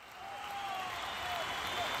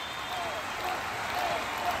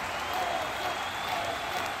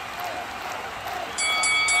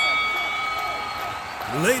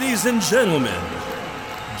Ladies and gentlemen,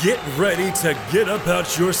 get ready to get up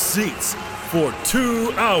out your seats for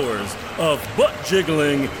 2 hours of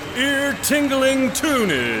butt-jiggling, ear-tingling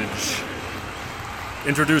tunage.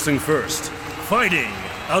 Introducing first, fighting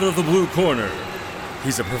out of the blue corner.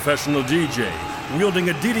 He's a professional DJ,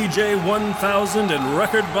 wielding a DDJ 1000 and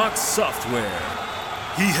record box software.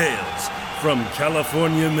 He hails from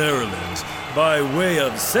California, Maryland, by way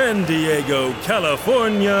of San Diego,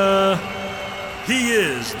 California. He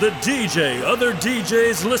is the DJ other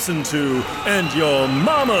DJs listen to and your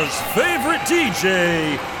mama's favorite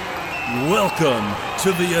DJ. Welcome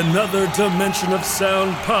to the Another Dimension of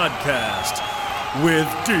Sound podcast with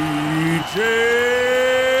DJ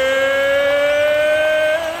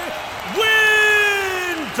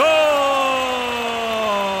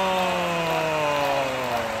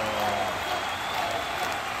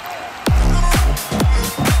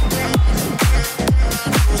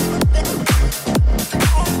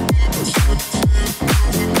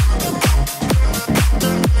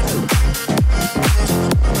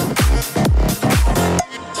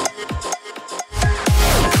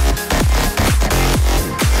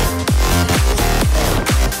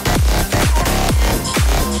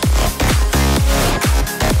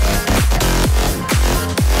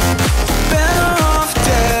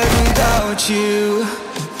you.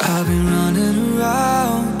 I've been running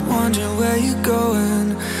around, wondering where you're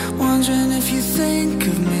going, wondering if you think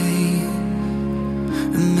of me.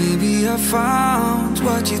 And maybe I found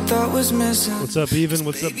what you thought was missing. What's up, Even?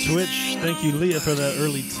 What's up, Twitch? Thank you, Leah, for that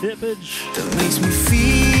early tippage. That makes me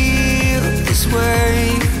feel this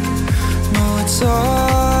way. No, it's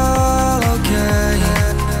all okay.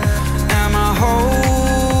 Am I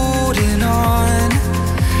holding on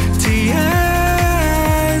to yesterday?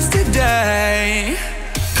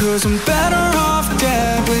 'Cause I'm better off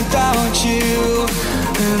dead without you,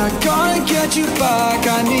 and I gotta get you back,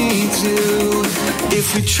 I need to.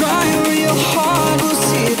 If we try real hard, we'll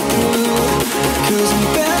see it through. 'Cause I'm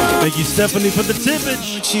better. Thank you, Stephanie, for the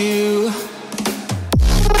tippage. Without you.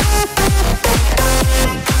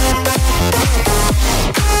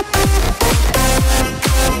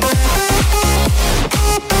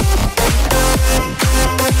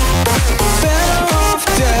 Better off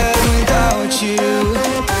dead without you.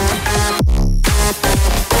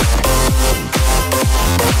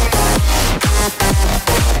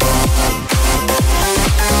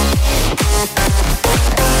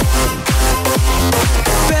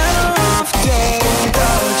 Better off dead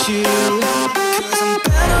without you. 'Cause I'm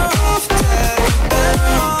better off dead, better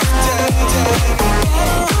off dead,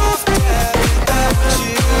 better off dead without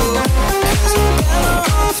you. 'Cause I'm better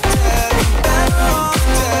off dead, better off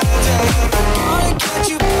dead. I wanna get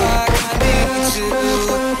you back, I need to.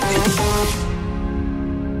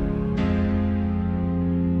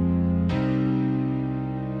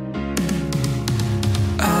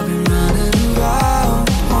 I've been running around,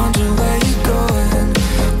 wondering where you're going,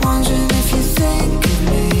 wondering if you think of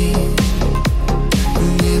me.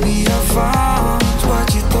 Maybe I found what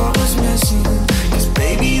you thought was missing. 'Cause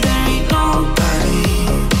baby, there ain't nobody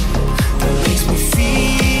that makes me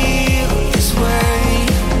feel this way.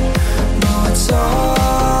 No, it's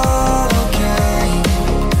all okay.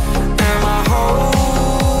 Am I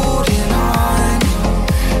holding on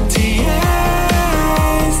to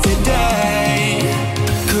yesterday?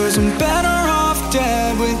 'Cause I'm better off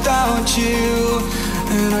dead without you,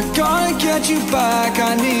 and I gotta get you back,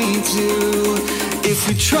 I need to. If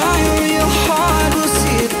we try real hard, we'll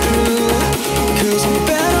see it through. 'Cause I'm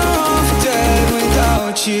better off dead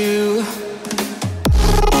without you.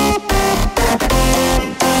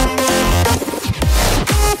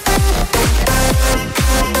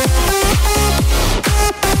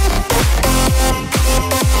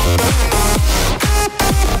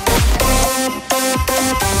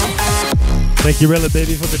 Thank you, Rella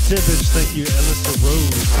Baby, for the tippage. Thank you, Alyssa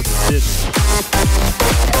Rose, for the tips.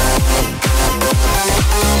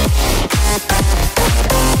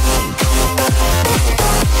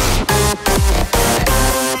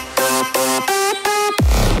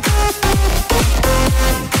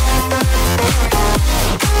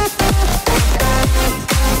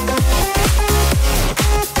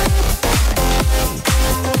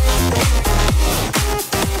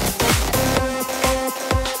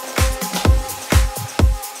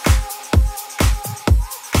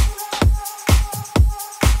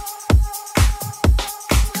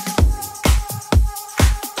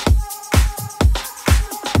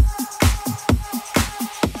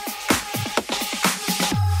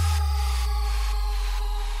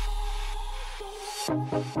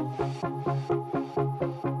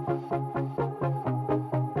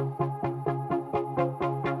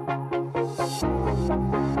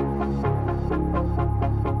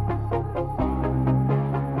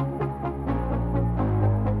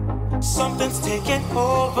 Something's taking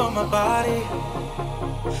over my body.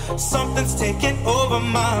 Something's taking over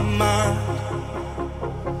my mind.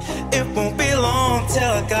 It won't be long till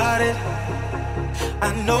I got it.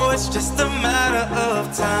 I know it's just a matter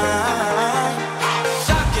of time.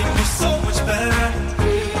 I can do so much better.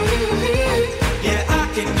 Yeah, I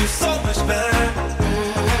can do so much better.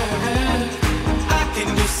 I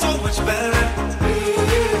can do so much better.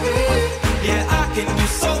 Yeah, I can do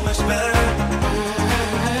so much better.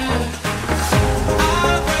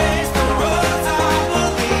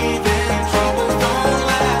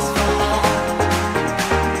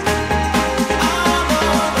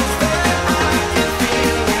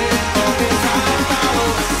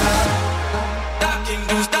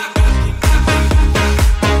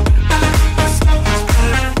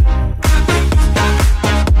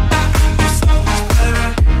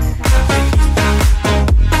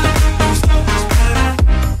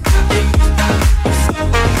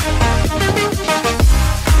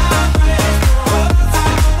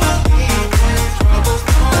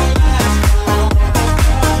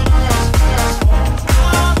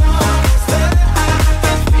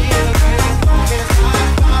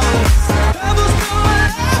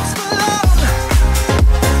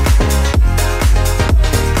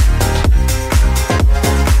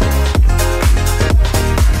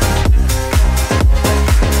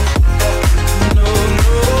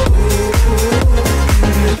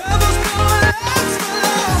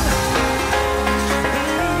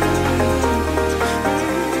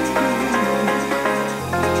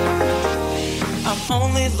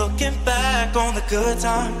 Good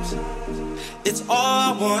times, it's all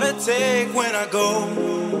I wanna take when I go.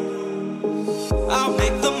 I'll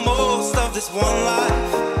make the most of this one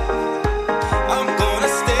life. I'm gonna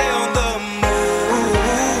stay on the move.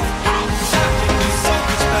 I can do so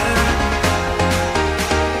much better.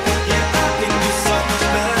 Yeah, I can do so much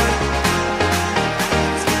better.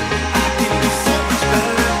 I can do so much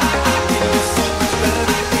better. I can do so much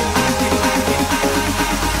better.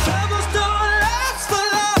 Troubles don't last for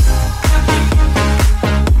long. Regarde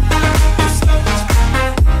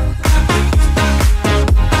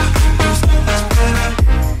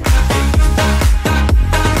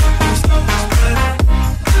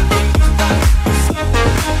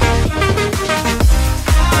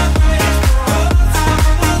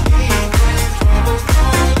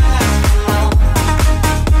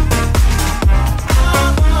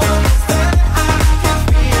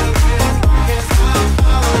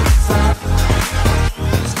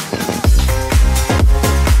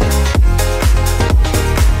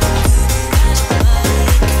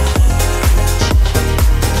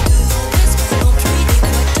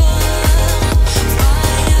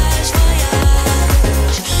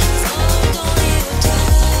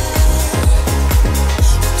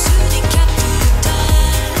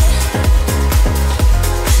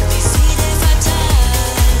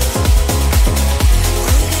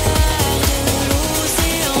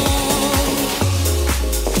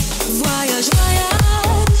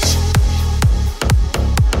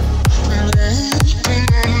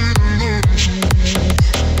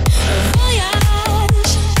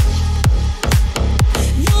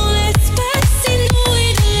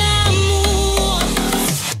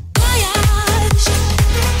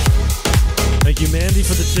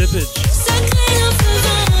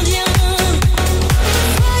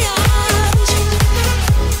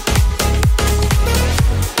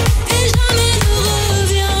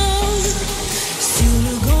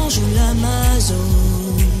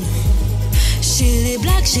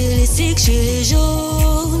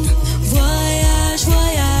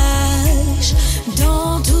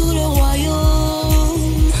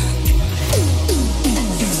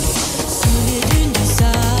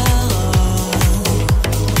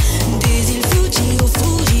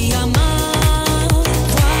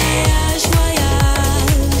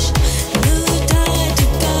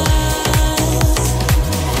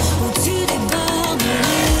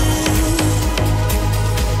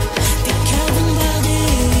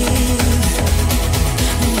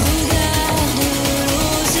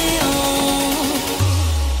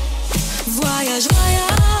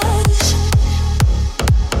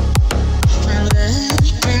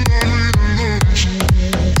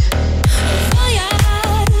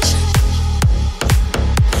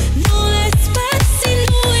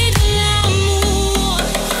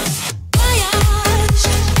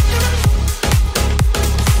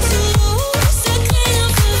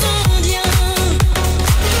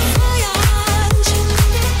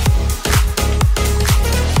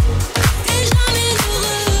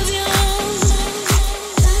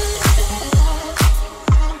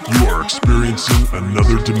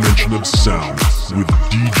celebration of sound with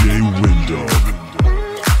DJ Window.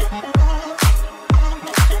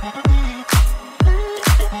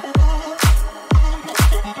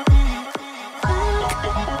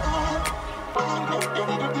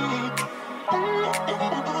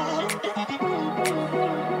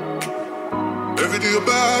 Every day a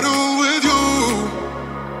battle with you.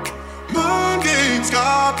 Monday's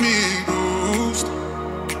got me bruised.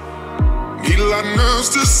 Need a lot of nerves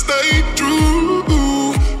to stay true,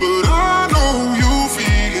 but I know you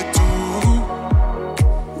feel it too.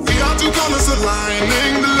 We are two colors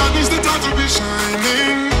aligning. The light needs the time to be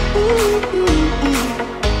shining.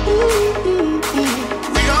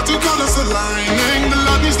 We are two colors aligning. The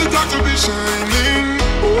light needs the time to be shining.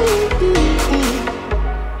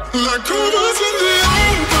 Like colors in the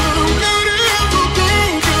open, ready ever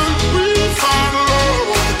broken. We find love,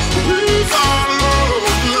 we find love.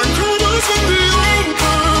 Like colors in the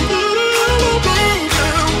open, ready ever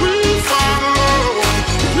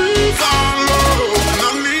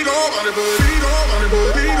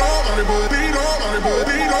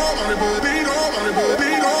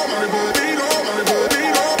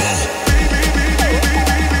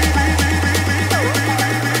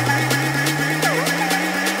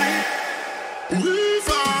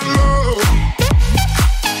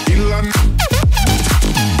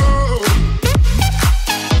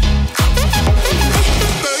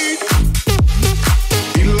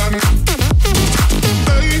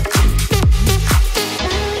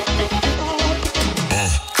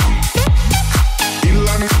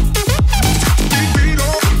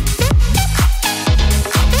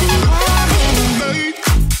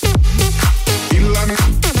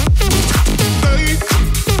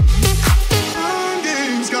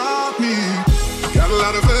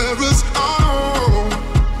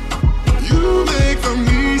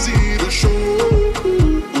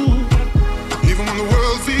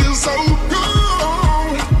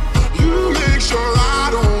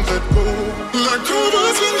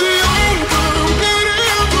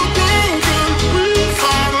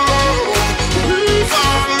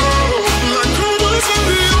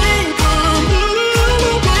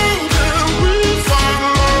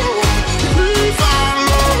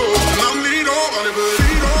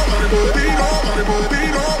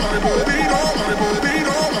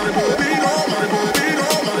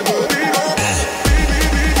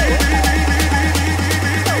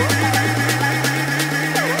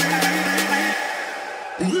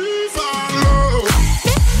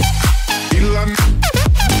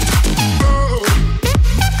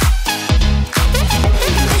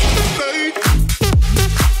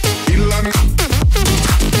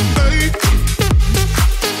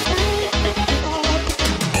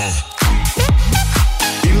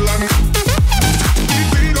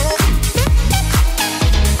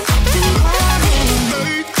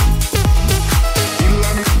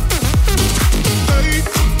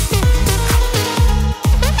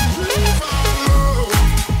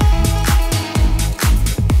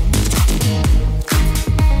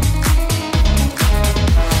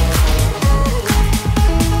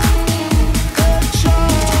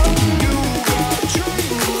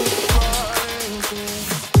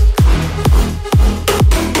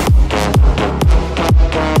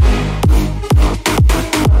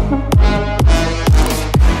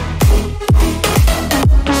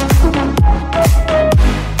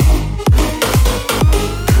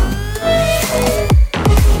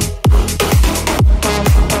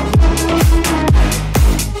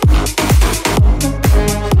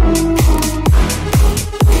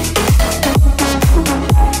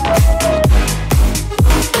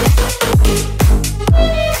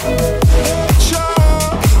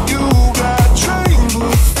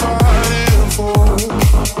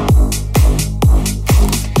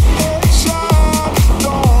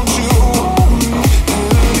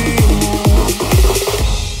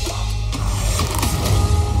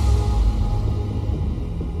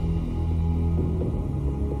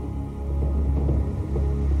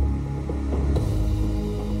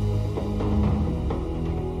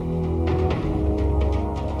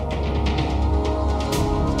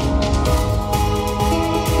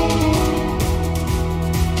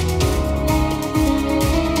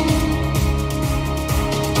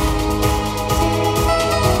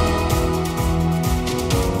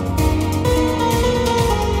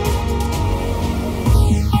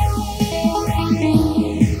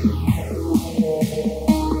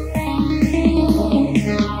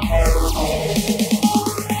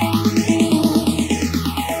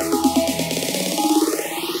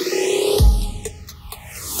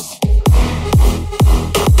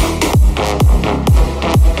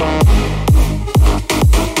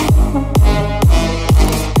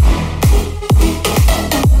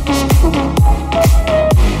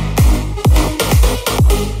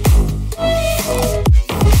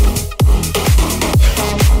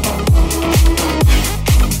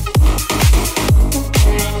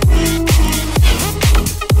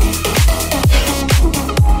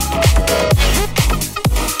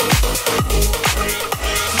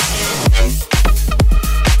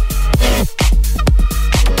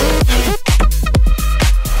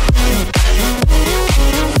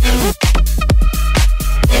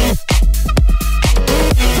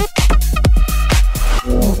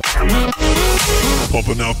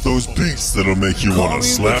that'll make you wanna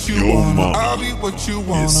slap your mama. I'll be what you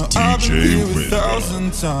wanna. It's I've been DJ here Window.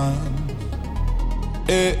 1,000 times.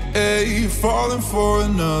 Hey, falling for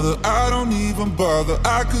another. I don't even bother.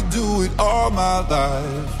 I could do it all my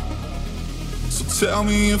life. So tell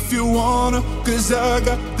me if you wanna, cause I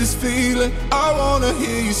got this feeling. I wanna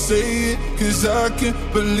hear you say it, cause I can't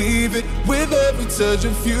believe it. With every touch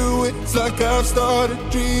of you, it's like I've started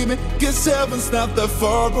dreaming. Guess heaven's not that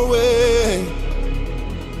far away.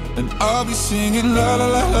 And I'll be singing la la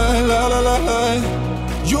la la la la la la.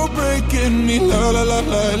 You're breaking me la la la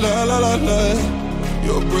la la la la la.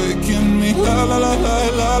 You're breaking me la la la la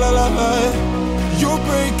la la la la. You're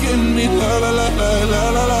breaking me la la la la la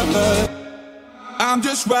la la la. I'm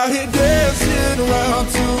just right here dancing around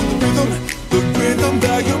to the rhythm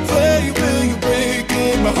that you play when you're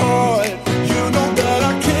breaking my heart. You know that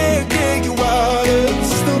I can't get you out of the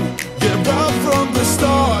system. Yeah, right from the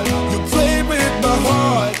start, you play with my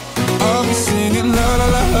heart. I'll be singing la la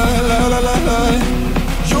la la la la la la.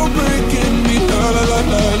 You're breaking me la la la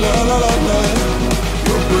la la la la la.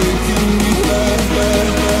 You're breaking me la la la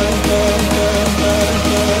la la la la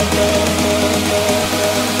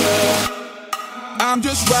la. I'm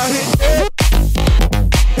just right here.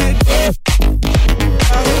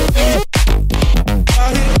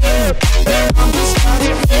 I'm just right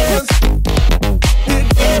here.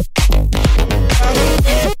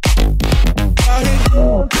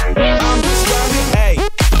 I'm just right here. Hey.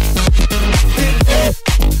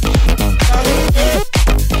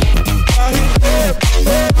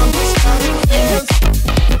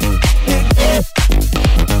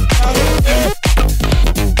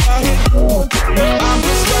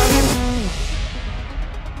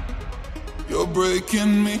 You're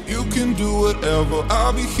breaking me, you can do whatever.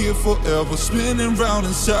 I'll be here forever, spinning round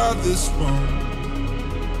inside this room.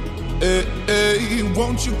 Hey, hey,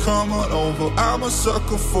 won't you come on over? I'm a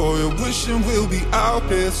sucker for you, wishing we'll be out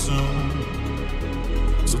here soon.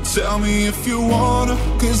 So tell me if you wanna,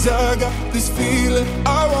 cause I got this feeling.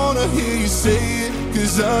 I wanna hear you say it,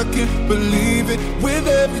 cause I can't believe it. With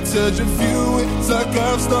every touch of you, it's like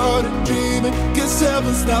I've started dreaming. Guess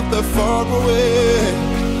heaven's not that far away.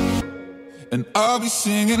 And I'll be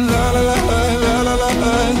singing la la la la la la la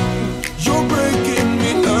la. You're breaking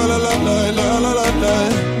me la la la la la la la la.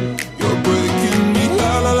 You're breaking me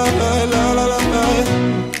la la la la la la la la.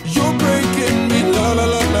 You're breaking me la la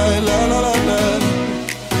la la la la la la.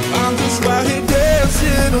 I'm just right here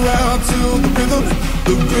dancing around to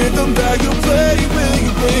the rhythm that you play when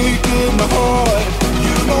you're breaking my heart.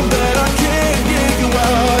 You know that I can't get you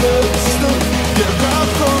out of the system. Yeah, right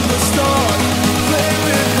from the start, you play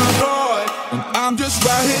with my heart. And I'm just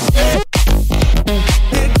right here.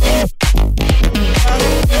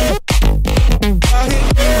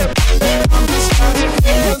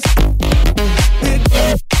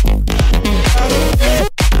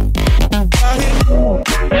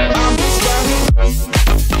 I'm just right here.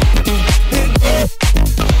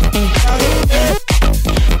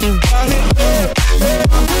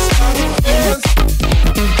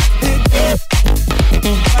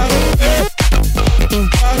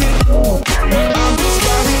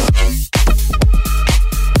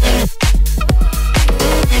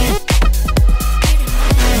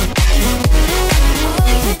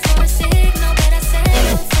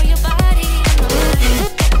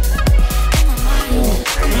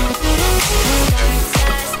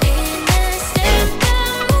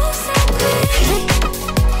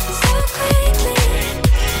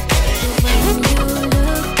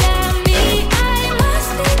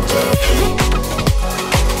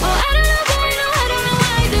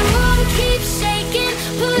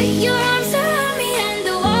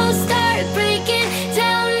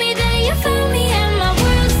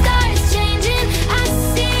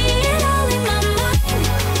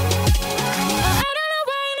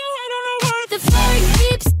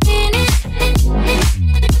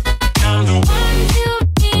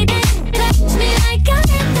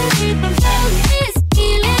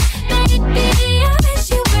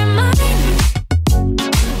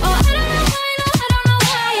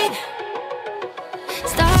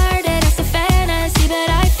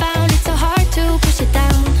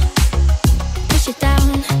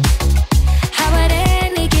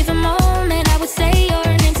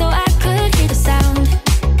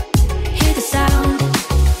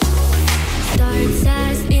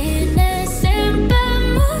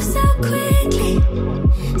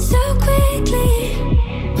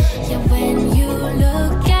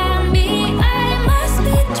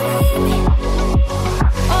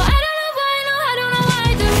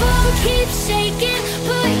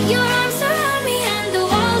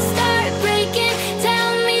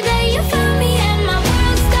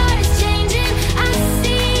 Changing.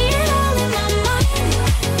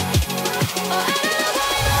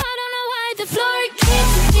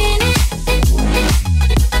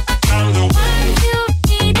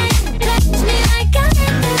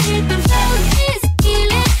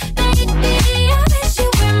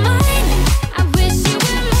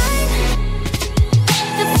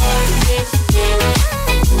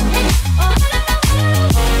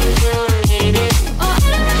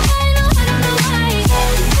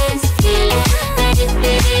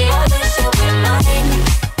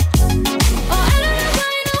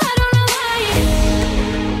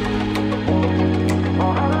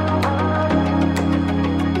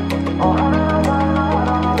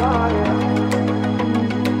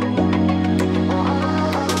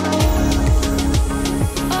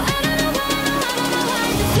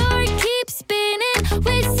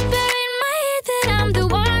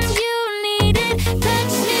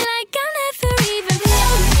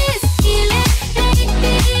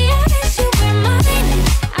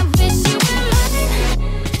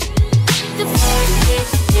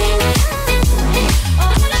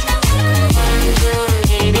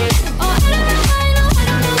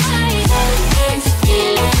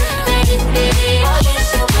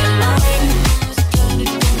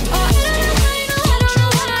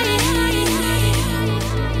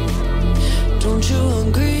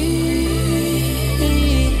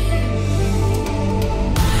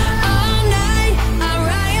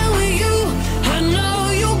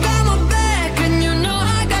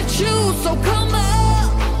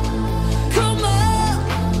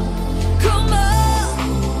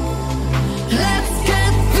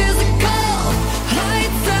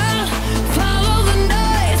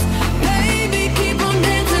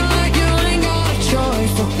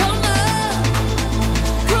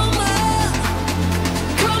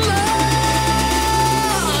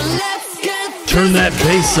 Turn that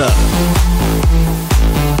bass up.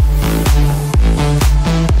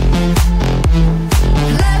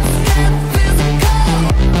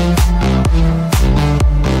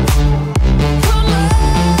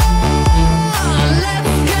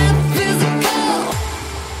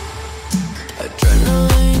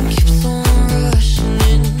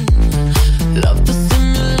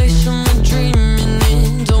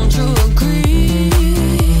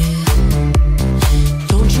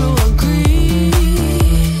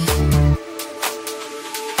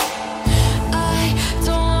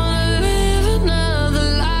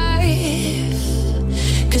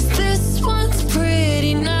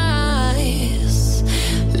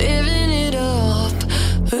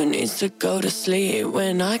 To go to sleep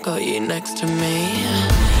when I got you next to me.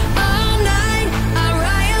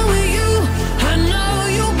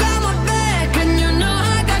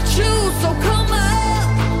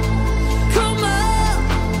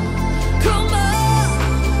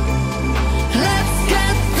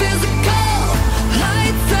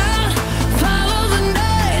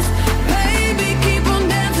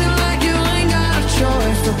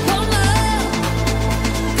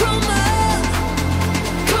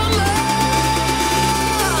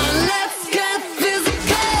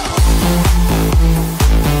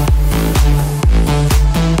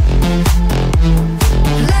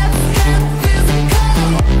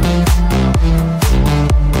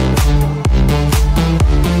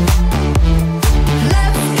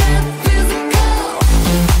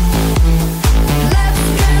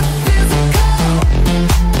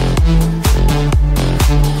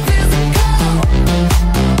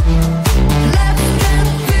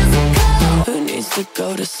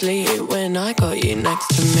 Go to sleep when I got you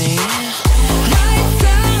next to me. Lights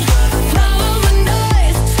down, follow the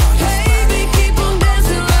noise. Baby, keep on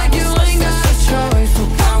dancing like you ain't got a choice. So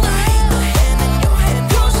come on,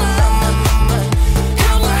 close up.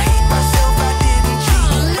 Come on, I hate myself, I didn't cheat.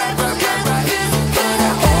 But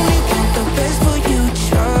I only want the best for you,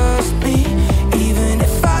 trust me. Even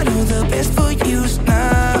if I know the best for you's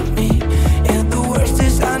not me. And the worst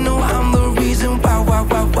is I know I'm the reason why.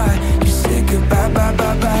 You said goodbye, bye,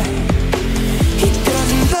 bye, bye. He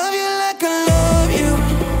doesn't love you like I love you.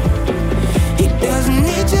 He doesn't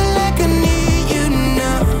need you like I need you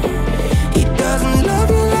now. He doesn't love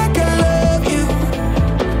you like I love you.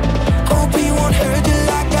 Hope he won't hurt you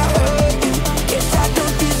like I hurt you. Guess I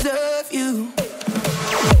don't deserve you.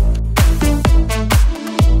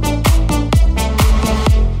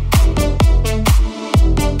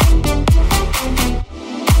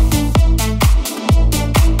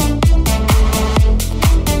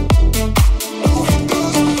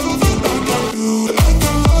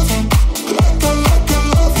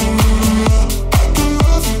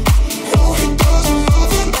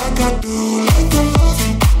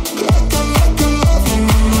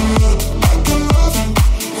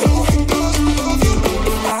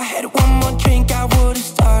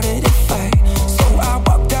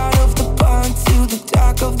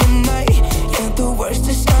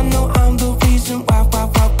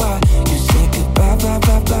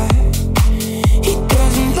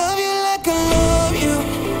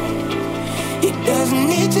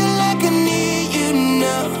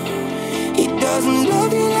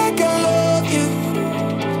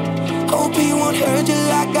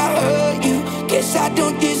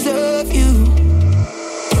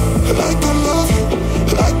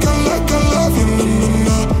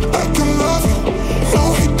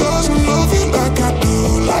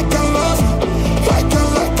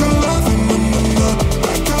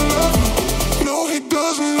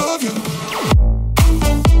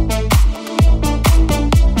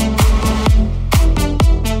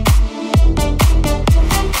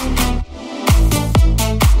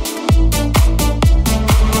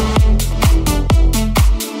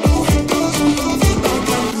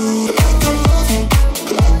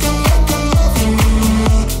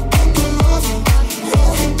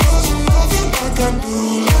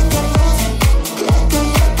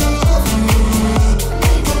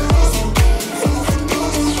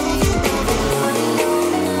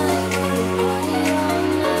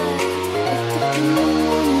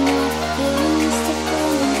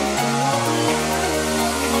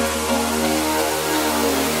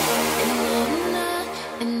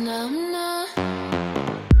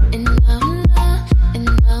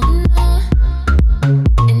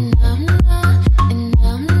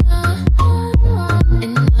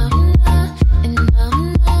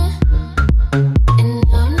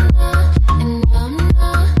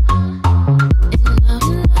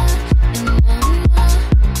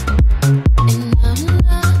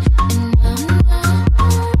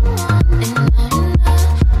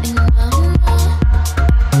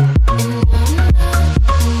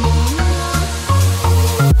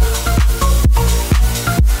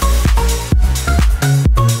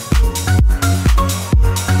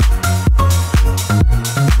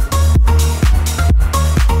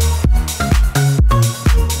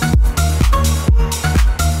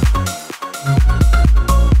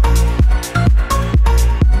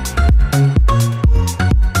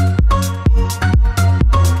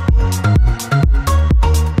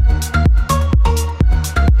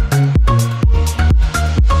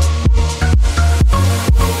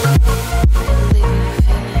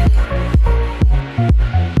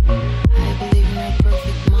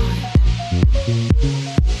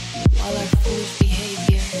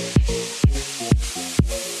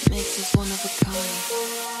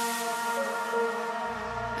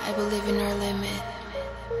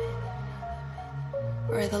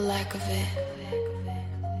 or the lack of it,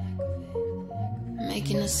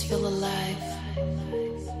 making us feel alive.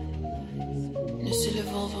 Nous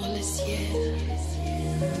soulevons vers le ciel.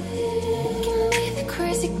 Can be the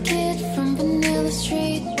crazy kid from Vanilla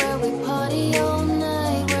Street, where we party all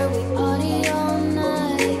night, where we party all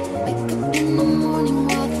night. Wake up in the morning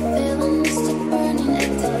while the feeling is still burning,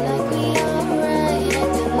 acting like we alright,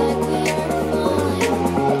 acting like we are fine.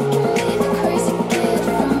 Can be the crazy kid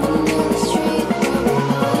from Vanilla Street, where we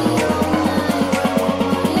party all night, where we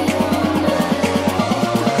party all night. Wake up in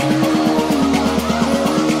the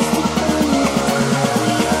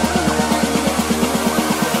morning while the feeling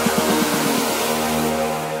is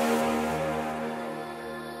still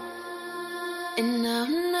burning, and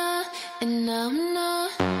I'm not, and I'm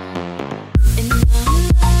not, and I'm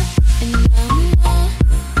not, and I'm not,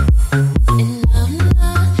 and I'm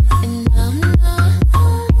not, and I'm not, and I'm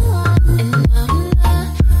not,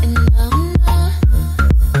 and I'm not,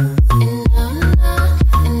 and I'm not,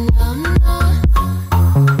 and I'm not,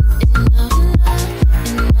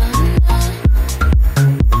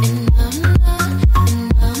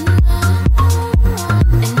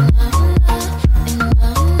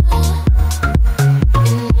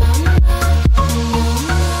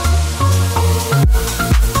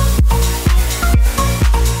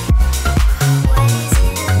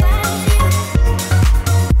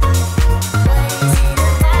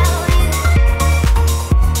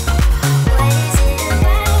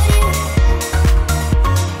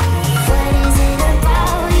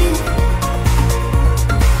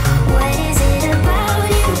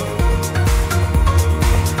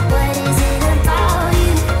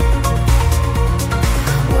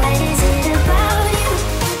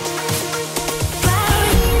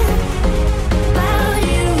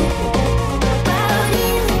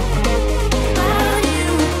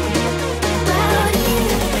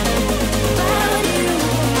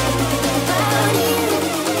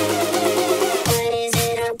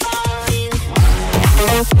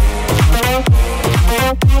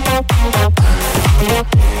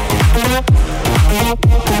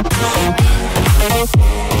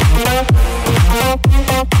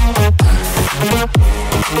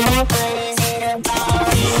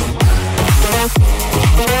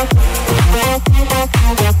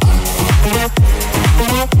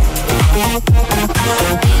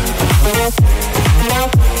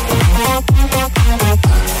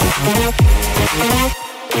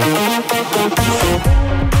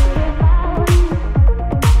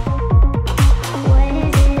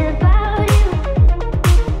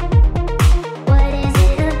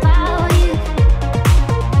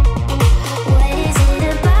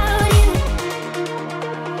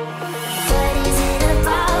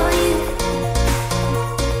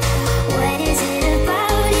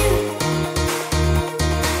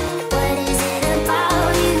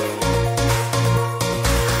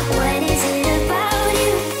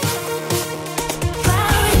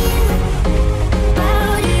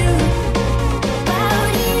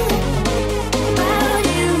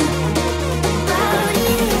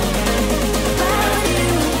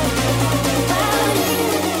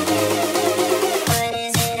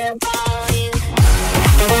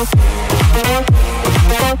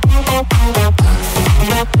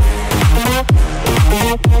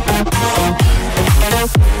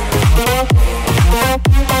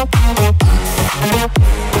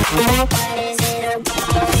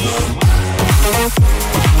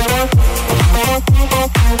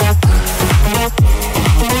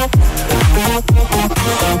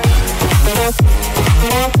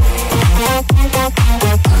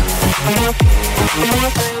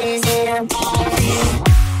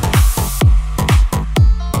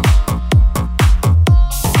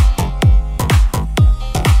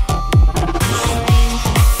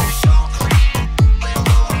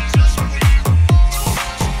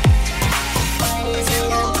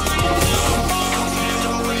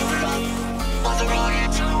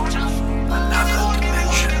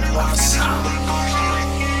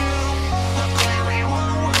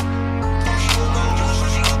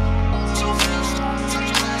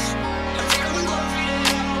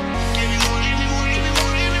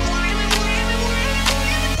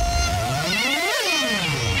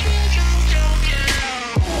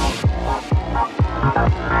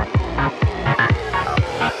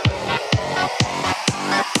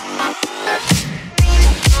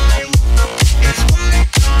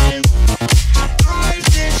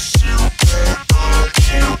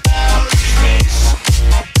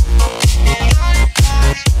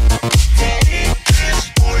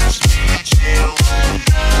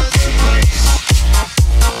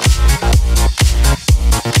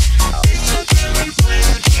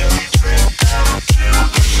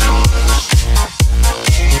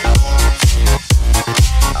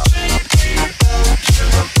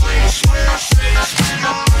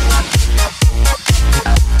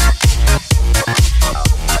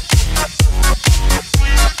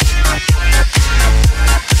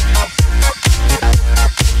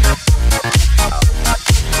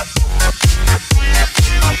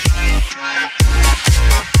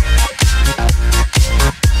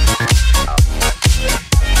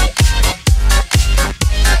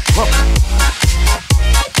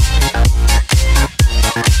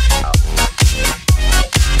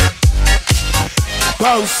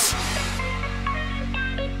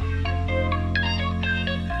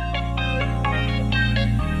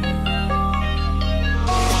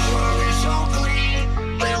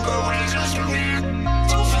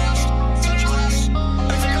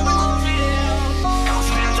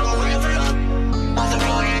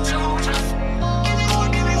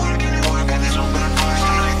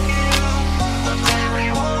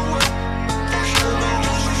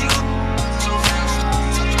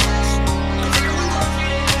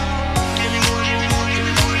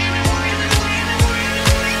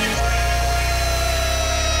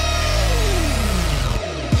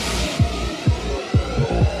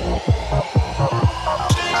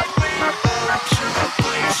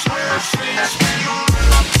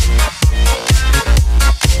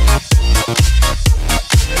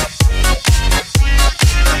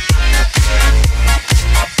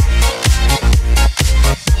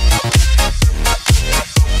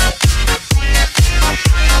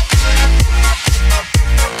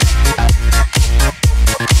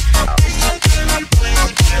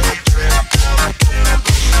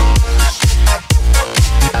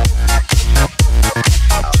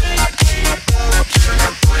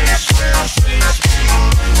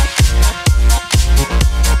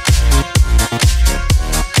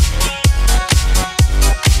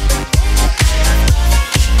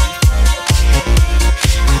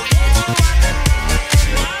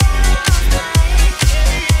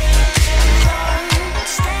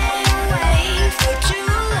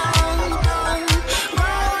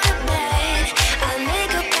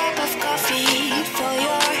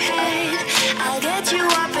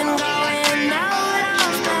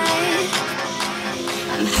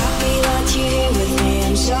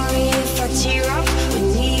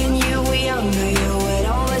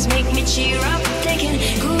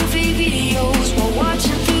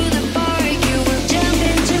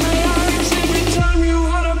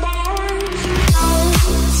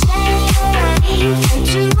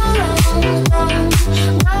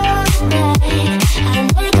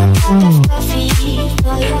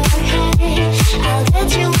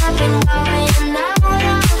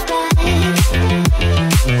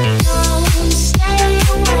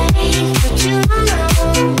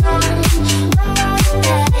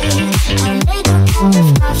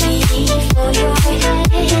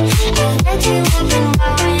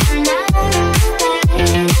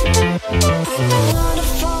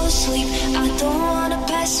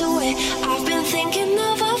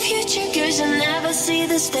 see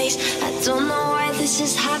the stakes. I don't know why this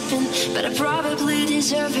has happened, but I probably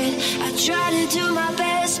deserve it. I try to do my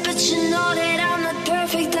best, but you know that I'm not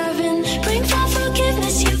perfect. I've been praying for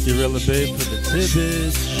forgiveness. Thank you, Rilla Babe, for the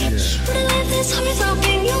tidbits. Wanna let this heart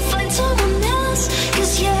hoping you'll find someone else.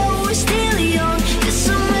 Cause yeah, we're still young. There's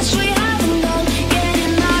so much we haven't done.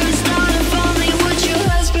 Getting married, start a family. Would your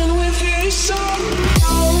husband with your son?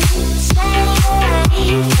 Don't stay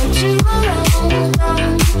away for too long. Go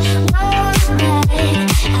to bed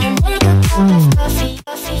and make a cup of coffee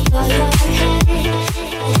for your head.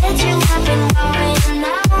 Let you up and going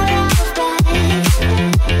out of bed.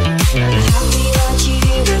 Happy that you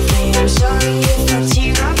here with me. I'm sorry if I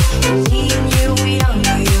tear up. Me and you, we don't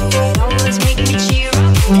know you would always make me cheer up.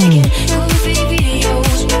 Taking goofy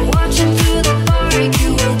videos, we're watching through the park. You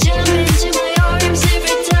will jump into my arms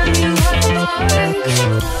every time you walk by.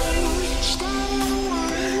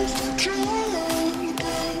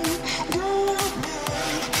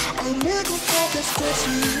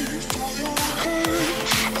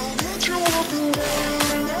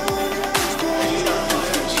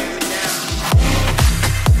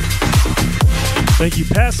 Thank you,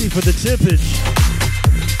 Passy, for the tippage.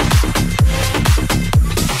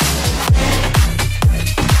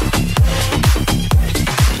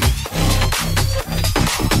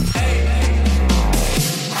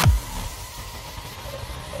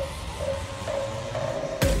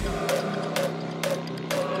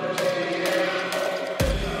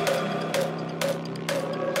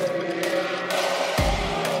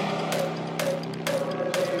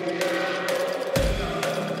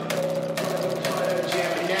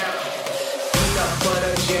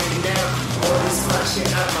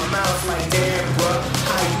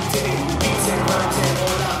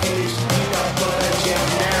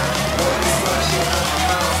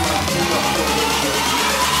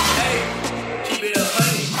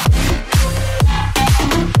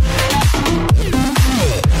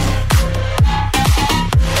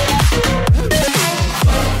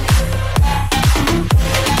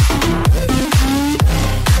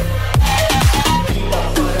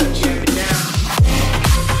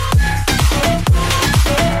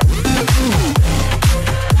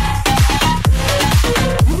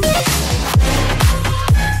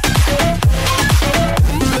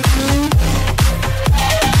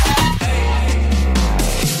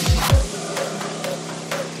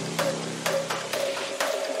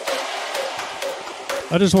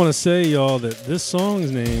 I just want to say, y'all, that this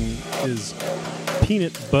song's name is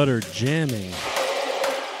Peanut Butter Jamming.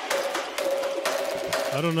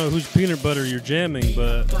 I don't know whose peanut butter you're jamming,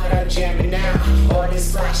 but... Butter jamming now, all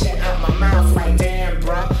this flashing out my mouth like, damn,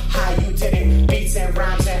 bro, how you did it? Beats and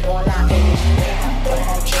rhymes and all out in it.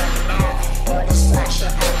 Butter jamming now, all this flashing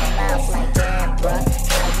out my mouth like, damn, bro,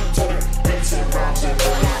 how you did it? Beats and rhymes and all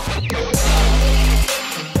out in it.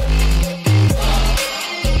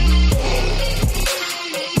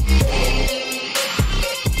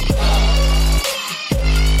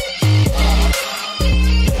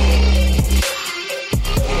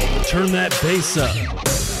 Turn that bass up.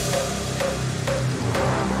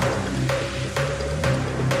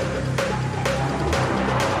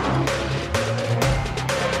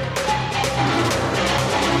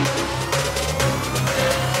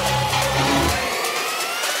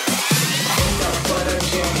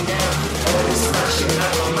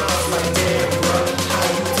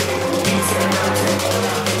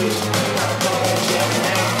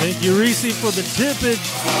 Thank you, Reese, for the tippage.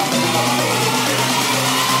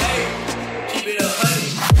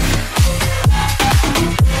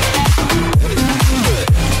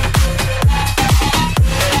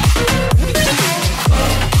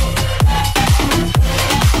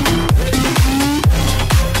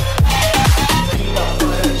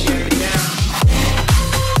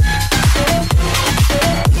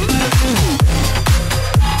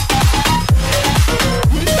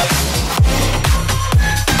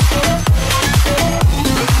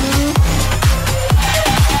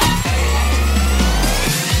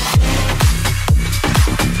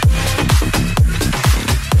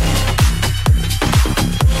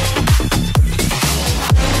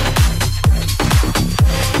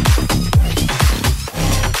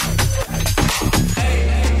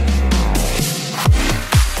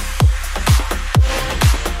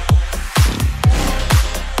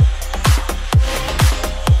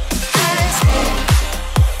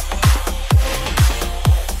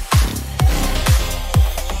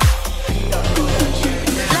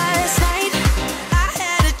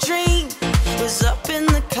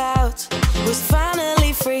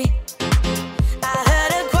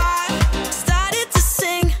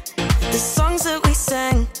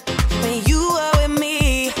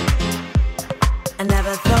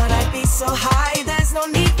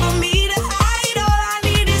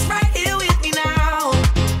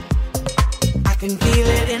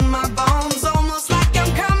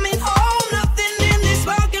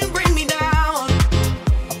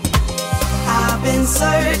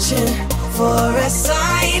 for a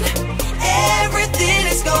sign. Everything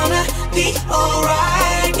is gonna be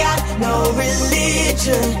alright. Got no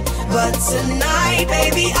religion, but tonight,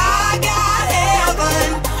 baby, I got heaven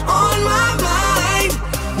on my mind.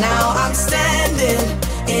 Now I'm standing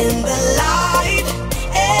in the light.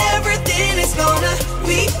 Everything is gonna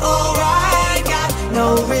be alright. Got no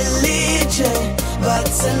religion, but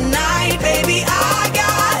tonight, baby, I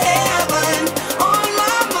got heaven on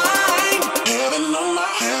my mind. Heaven on my,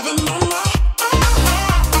 heaven on my.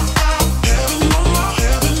 Heaven on my,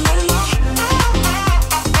 heaven on my.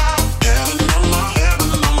 Heaven on my, heaven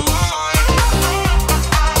on my.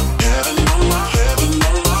 Heaven on my, heaven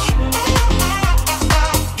on my.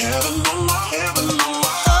 Heaven on my, heaven on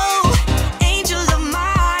my. Oh, angel of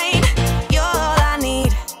mine, you're all I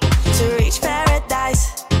need to reach paradise.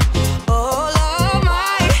 All of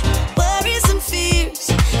my worries and fears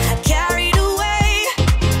I carried away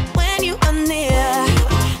when you were near.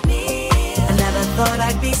 I never thought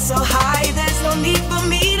I'd be so high. There's no need for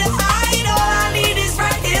me to hide. All I need is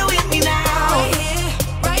right here with me now. Right here,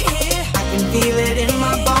 right here. I can feel it in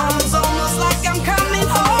my bones, almost like I'm coming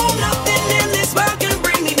home. Nothing in this world can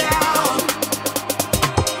bring me down.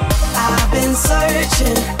 I've been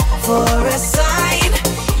searching for a sign.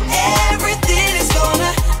 Everything is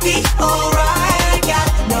gonna be alright. Got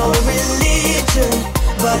no religion,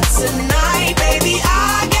 but tonight, baby,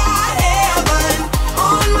 I got heaven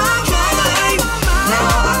on my mind.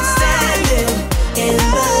 Now I'm standing in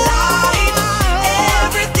the light.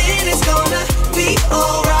 Everything is gonna be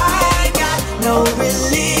alright. Got no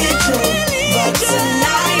religion, but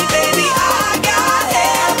tonight, baby, I got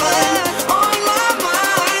heaven on my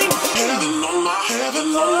mind. Heaven on my, heaven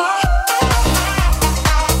on my.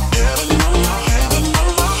 Heaven on my, heaven on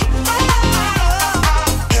my.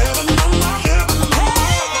 Heaven on my, heaven on my.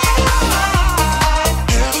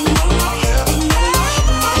 Heaven on my, heaven on my.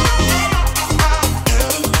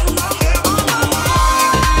 Heaven on my, heaven on my.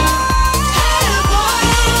 Hey boy,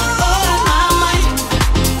 on my mind.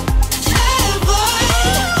 Hey boy,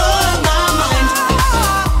 on my mind.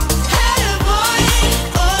 Hey boy,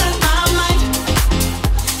 on my mind.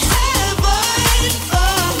 Hey boy,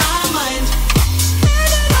 on my mind.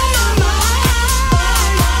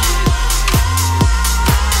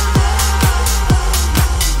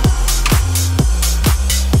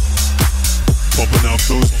 Bumping out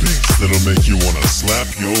those beats that'll make you wanna slap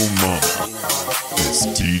your mama. It's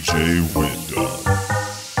DJ Window.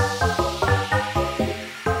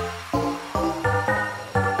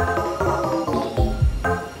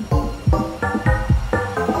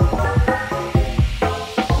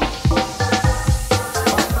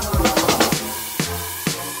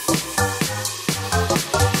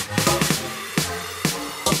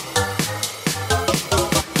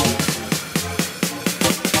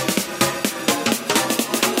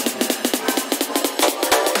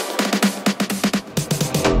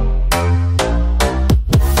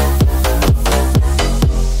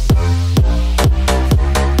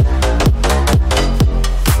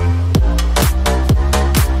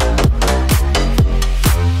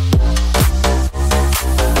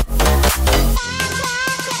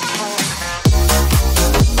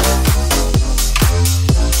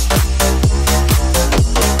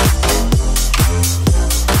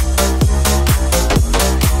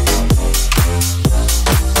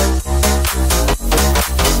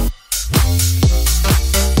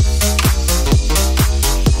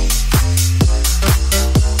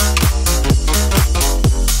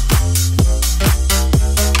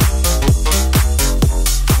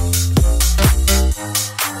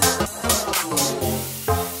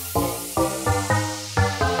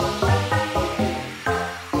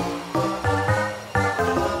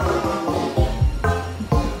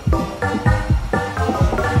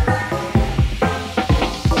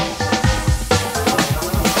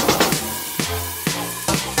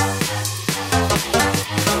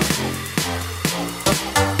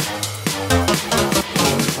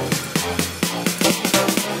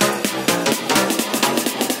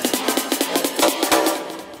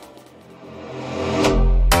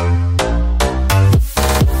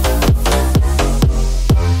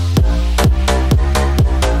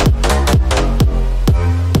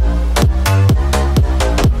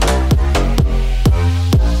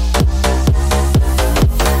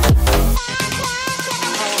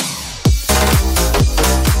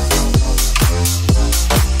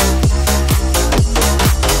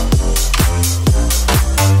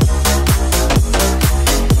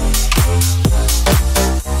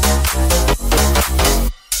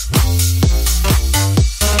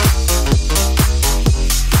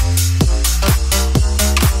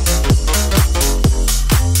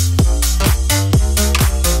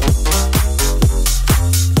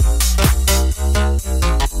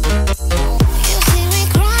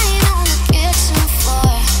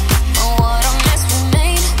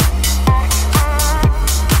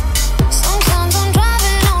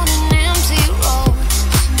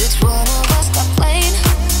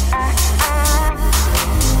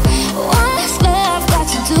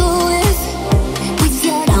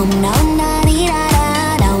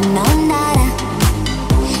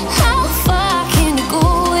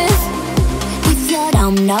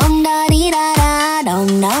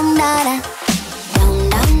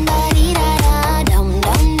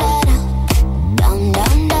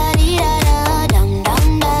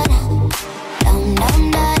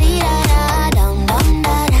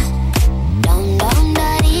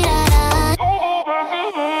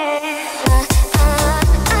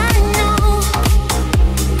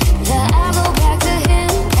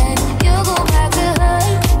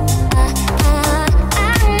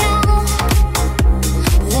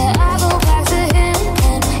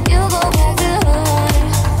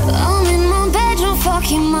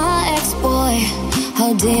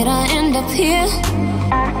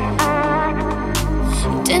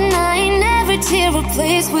 Denying every tear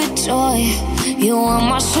replaced with joy. You are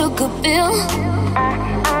my sugar bill.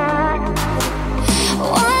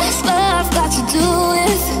 What's love got to do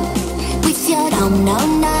with your dum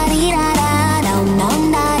dum da dee da da dum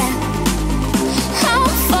dum da da? How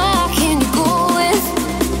far can you go with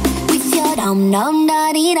your dum dum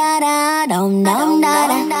da dee da da dum dum da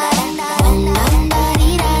da?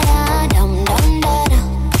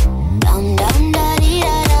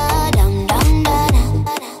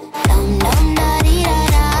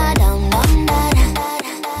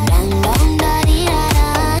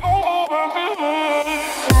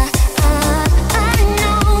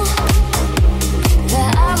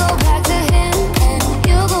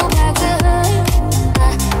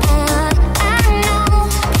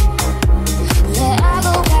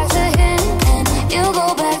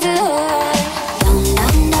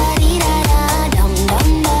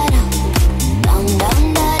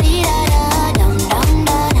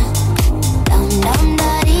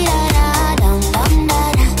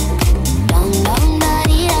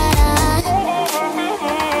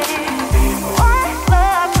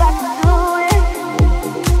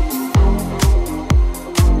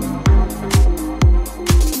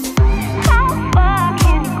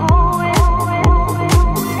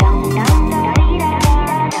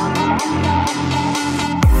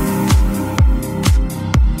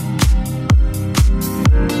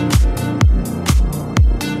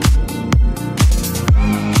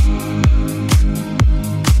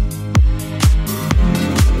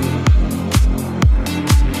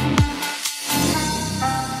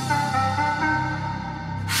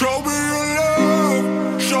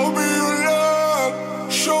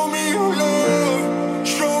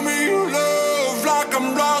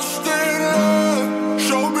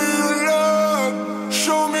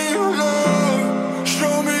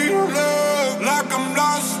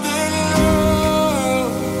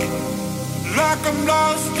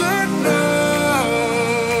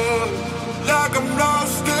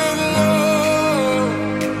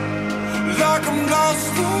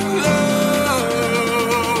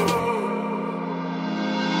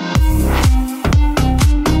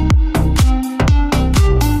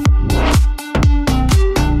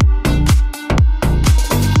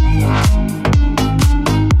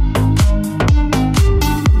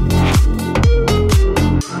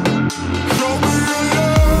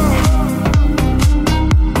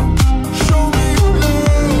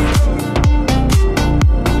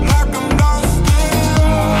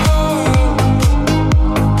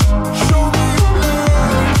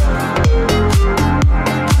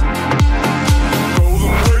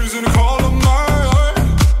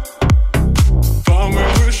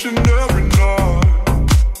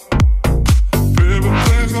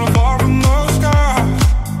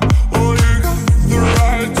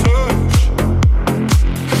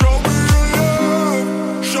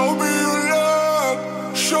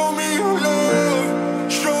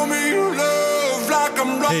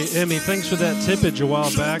 Thanks for that tippage a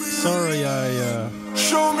while back. Sorry I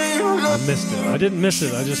missed it. I didn't miss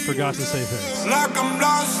it. I just forgot to say thanks. Like I'm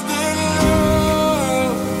lost in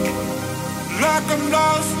love. Like I'm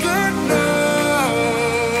lost in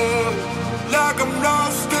love. Like I'm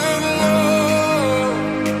lost in love.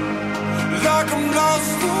 Like I'm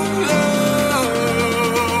lost in love.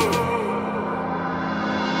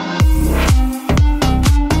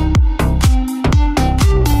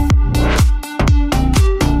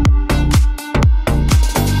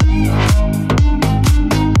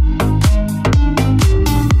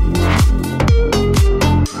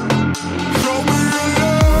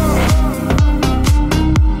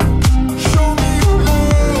 Show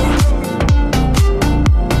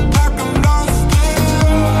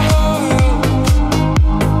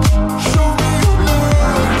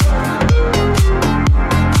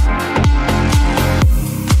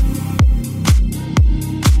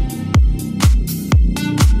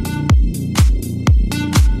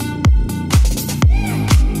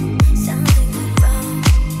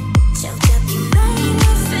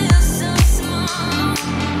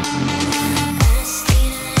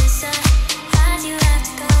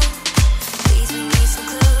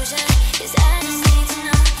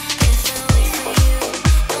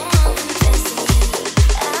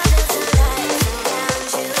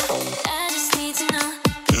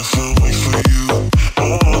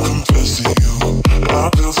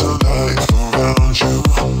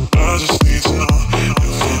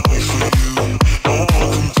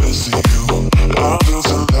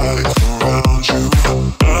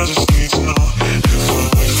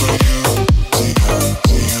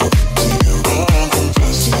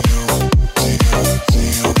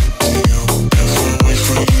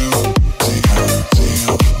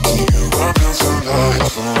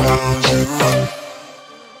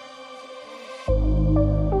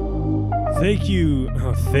Thank you.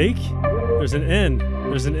 Fake? There's an N.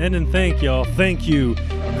 There's an N in thank, y'all. Thank you,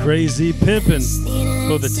 Crazy Pimpin',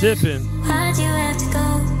 for the tippin'. Why'd you have to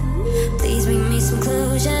go? Please bring me some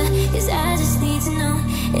closure, 'cause I just need to know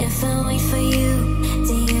if I wait for you.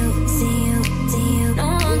 Do you, see you, do you? No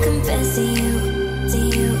one confess to you. Do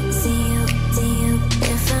you, see you, do you?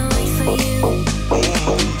 If I wait for you.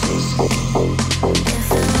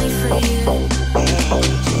 If I wait for you.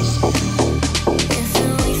 If I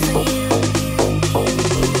wait for you.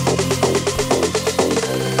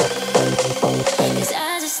 'Cause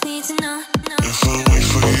I just need to know. If I wait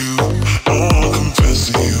for you, no one confess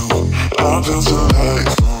to you. I built a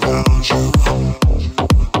life around you.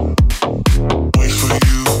 Wait for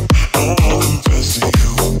you, no one confess to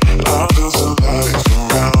you. I built a life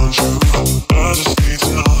around you. I just need to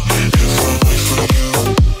know if I wait for you.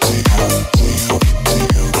 Do you, do you, do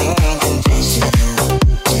you? No one confess to you.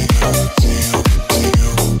 Do you, do you, do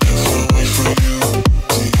you? If I wait for you.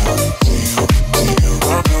 Do you, do you, do you?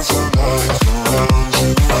 I built a life around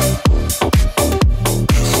you.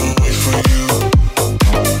 If I wait for you.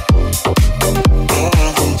 No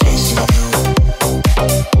one confess to you.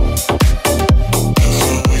 If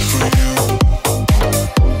I wait for you.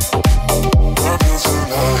 I built a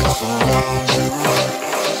life around you.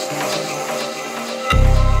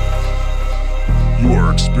 You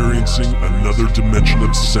are experiencing another dimension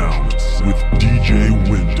of sound with DJ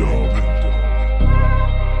Windog.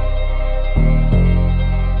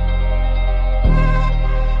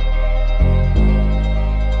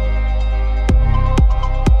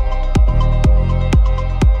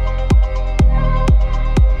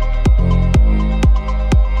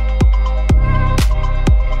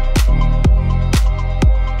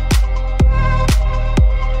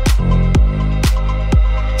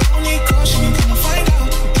 Only caution, gonna find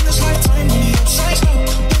out. In this lifetime, only upside down.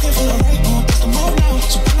 Looking for the right one, that's the move now.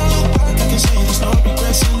 So when I look back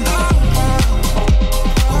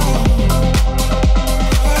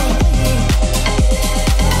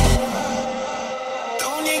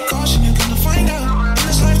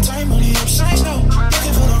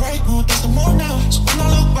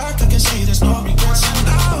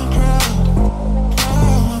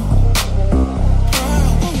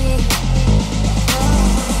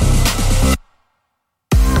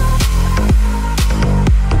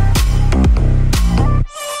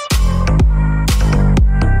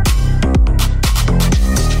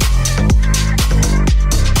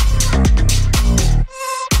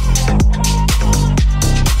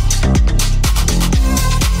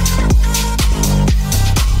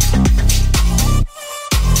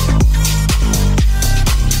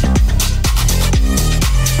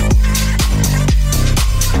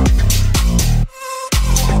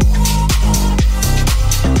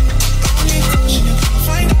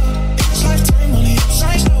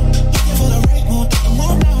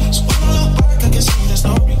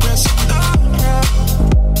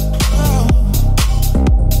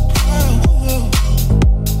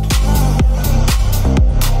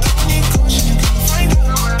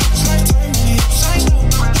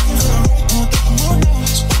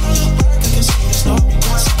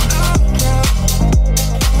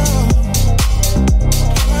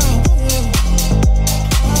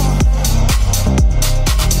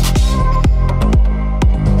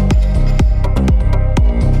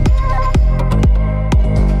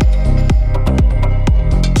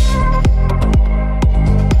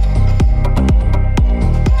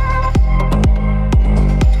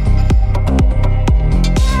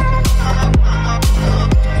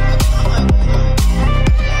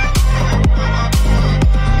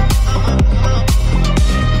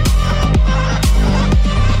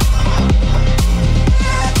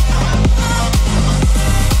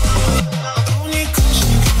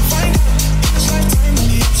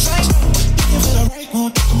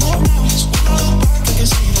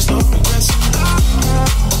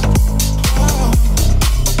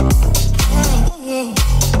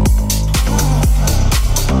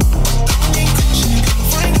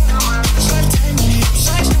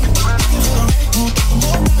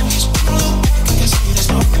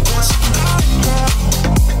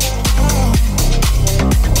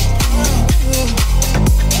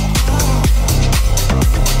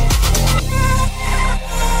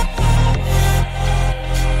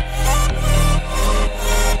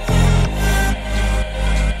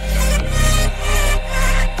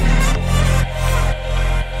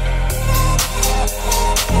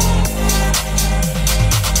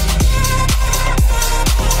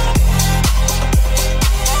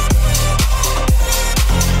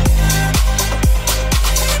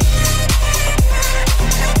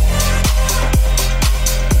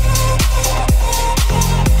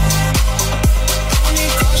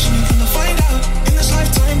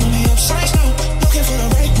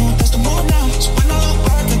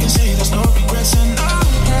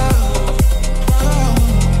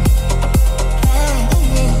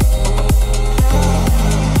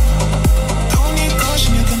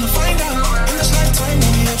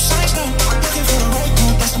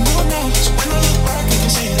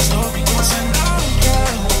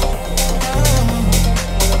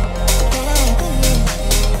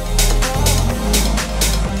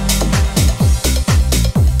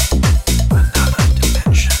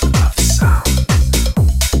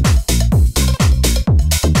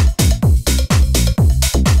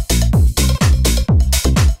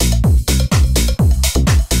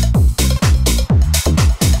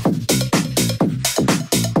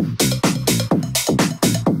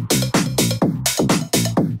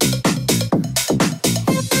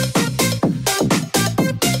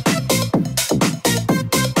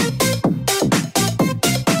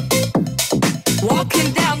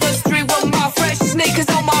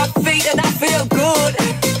feel good.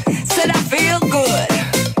 Said I feel good.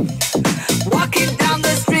 Walking down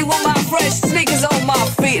the street with my fresh sneakers on my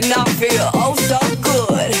feet, and I feel oh so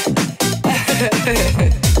good.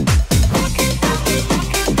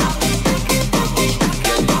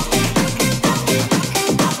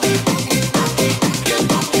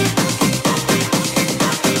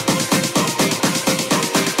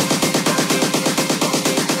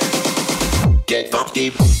 Get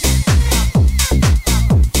funky.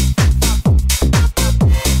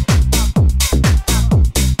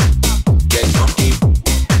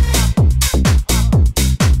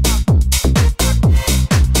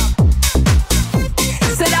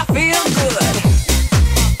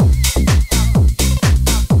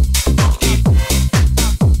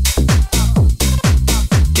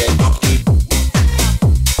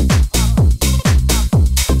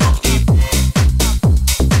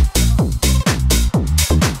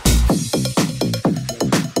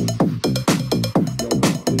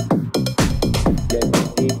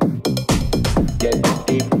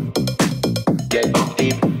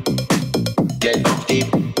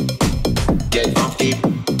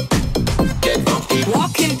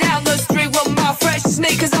 Walking down the street with my fresh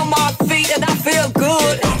sneakers on my feet, and I feel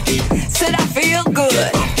good. Said I feel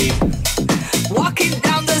good. Walking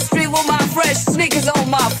down the street with my fresh sneakers on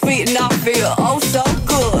my feet, and I feel oh so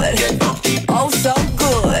good. Oh so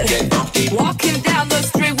good. Walking down the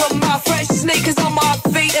street with my fresh sneakers on my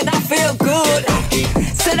feet, and I feel good.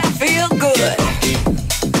 Said I feel good.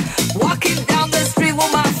 Walking down the street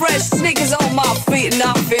with my fresh sneakers on my feet, and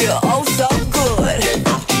I feel oh so good.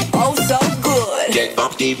 Oh so good. Get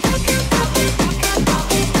funky.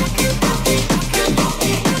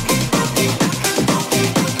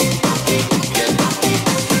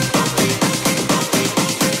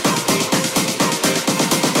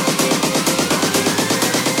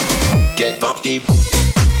 Get funky.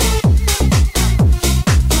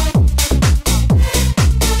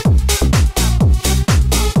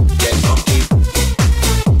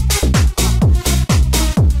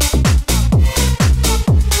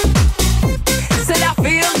 Said I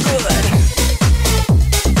feel good.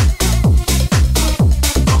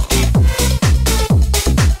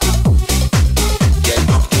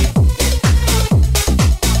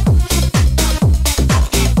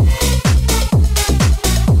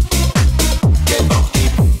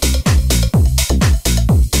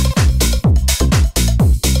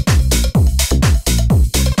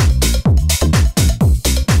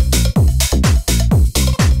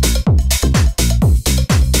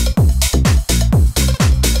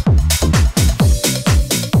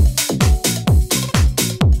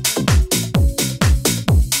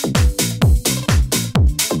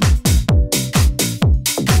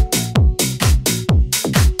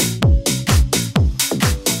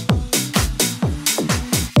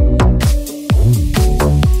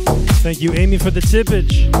 Thank you, Amy, for the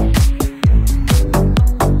tippage.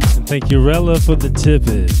 And thank you, Rella, for the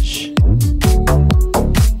tippage.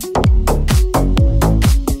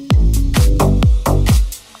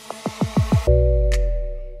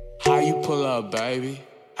 How you pull up, baby?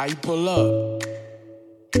 How you pull up?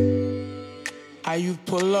 How you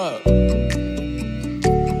pull up?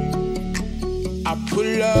 I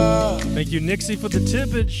pull up. Thank you, Nixie, for the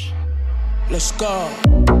tippage. Let's go.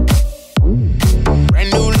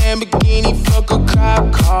 Brand new Lamborghini, fuck a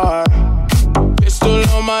cop car. Pistol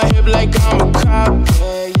on my hip like I'm a cop.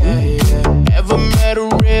 Yeah. Ever met a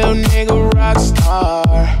real nigga rock star?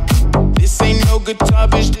 This ain't no guitar,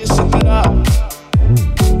 bitch, this a Glock.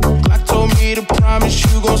 Glock told me to promise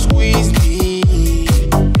you gon' squeeze me.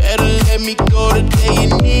 Better let me go the day you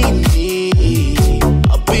need me.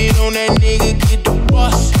 I'll beat on that nigga, get the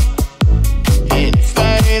bus. And if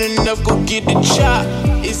I ain't enough, go get the chop.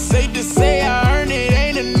 It's safe to say I earned it,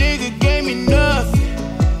 ain't a nigga gave me nothing.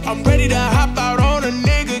 I'm ready to hop out on a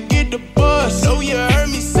nigga, get the bus. Know you heard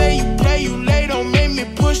me say you play, you late, don't make me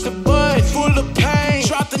push the button. Full of pain,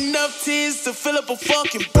 dropped enough tears to fill up a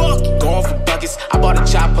fucking bucket. Going for buckets, I bought a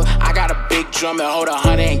chopper. I got a big drum that hold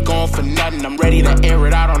 100, ain't going for nothing. I'm ready to air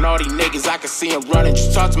it out on all these niggas, I can see him running.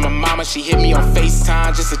 Just talked to my mama, she hit me on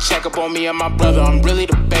FaceTime just to check up on me and my brother. I'm really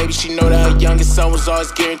the baby, she know that her youngest son was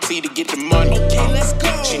always guaranteed to get the money. Okay, let's go.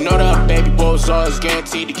 She know that her baby boy was always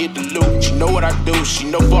guaranteed to get the loot. She know what I do, she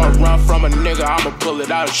know for a run from a nigga, I'ma pull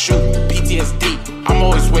it out and shoot. PTSD, I'm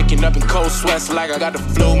always waking up in cold sweats like I got the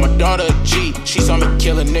flu. My daughter a G, she saw me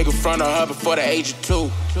kill a nigga in front of her before the age of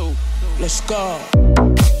 2. Let's go.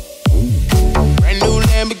 Brand new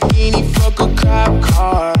Lamborghini, fuck a cop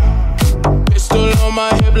car. Pistol on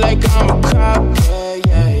my hip like I'm a cop.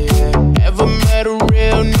 Yeah. Ever met a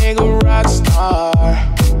real nigga rock star?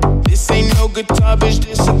 This ain't no guitar, bitch,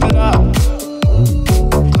 this a Glock.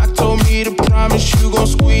 Glock told me to promise you gon'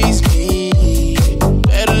 squeeze me.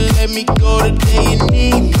 Better let me go the day you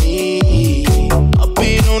need me. Up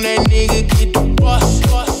in on that nigga, get the bus.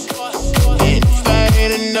 And if I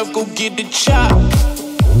ain't enough, go get the chop.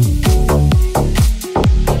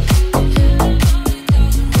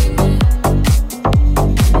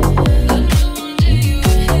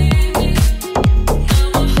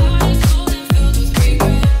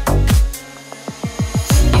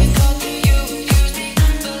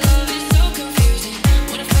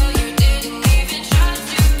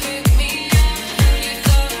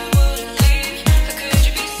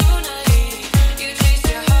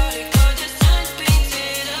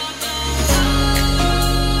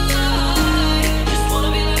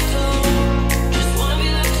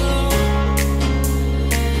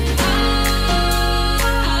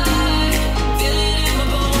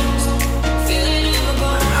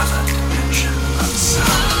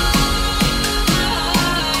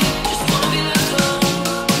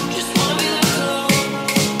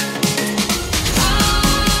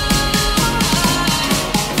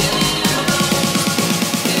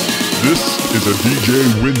 Is a DJ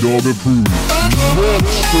Windog approved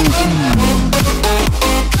Monster Tune.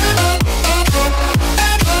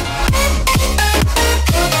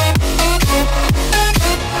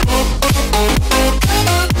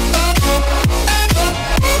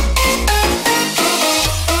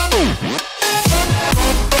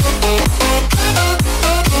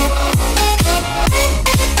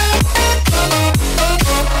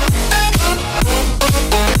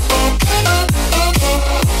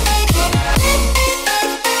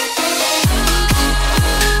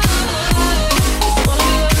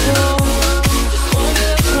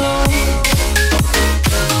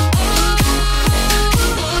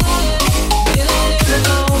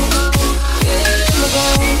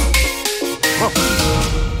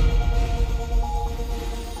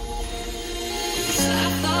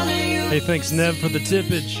 Hey, thanks, Nev, for the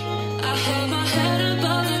tippage. I held my head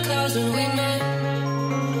above the clouds when we met.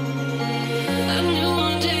 I knew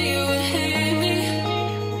one day you would hate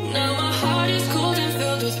me. Now my heart is cold and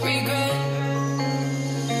filled with regret.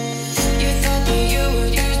 You thought that you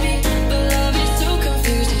would use me, but love is so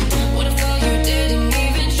confusing. What if all you didn't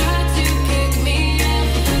even try to pick me up?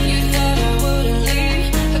 You thought I wouldn't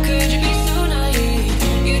leave. How could you be so naive?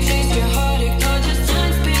 You chased your heart, ignored the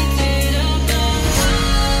signs painted above.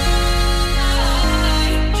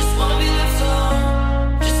 Just wanna be left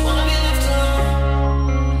alone. Just wanna be left alone.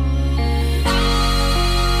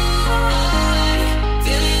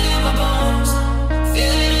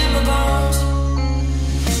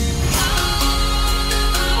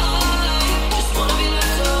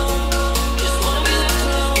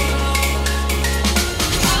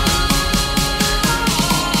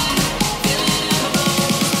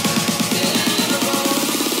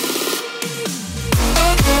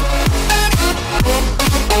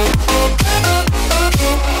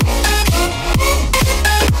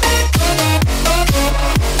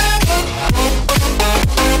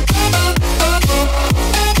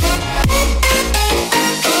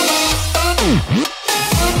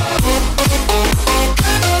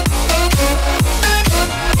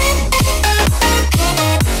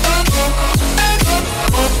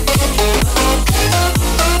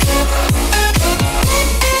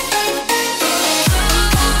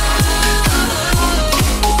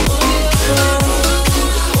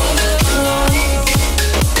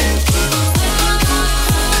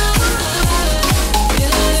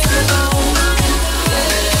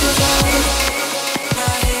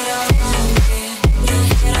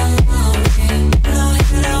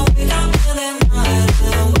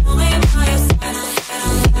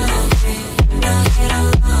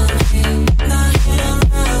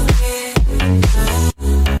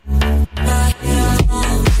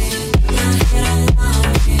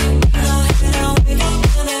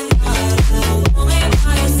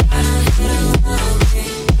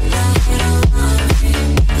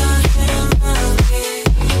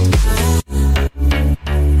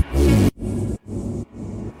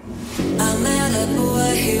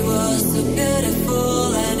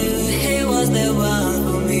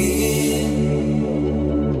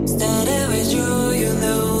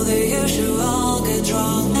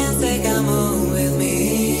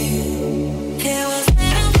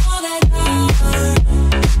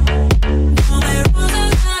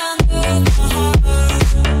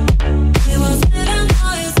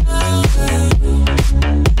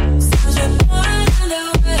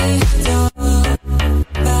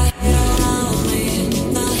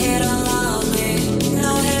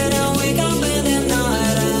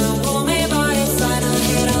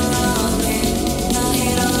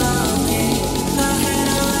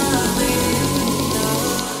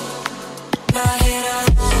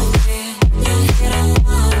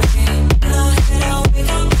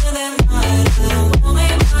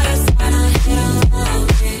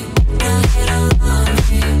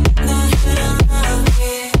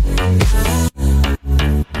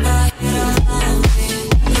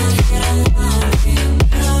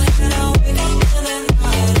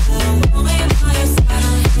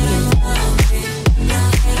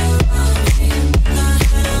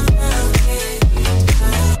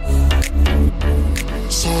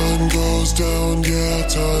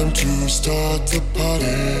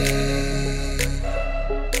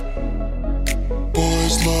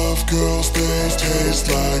 tastes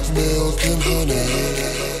like milk and honey.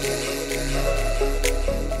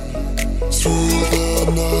 Through the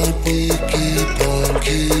night we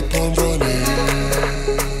keep on running.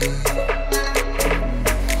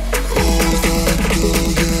 Oh, that girl,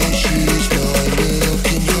 yeah, she's my milk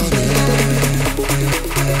and honey.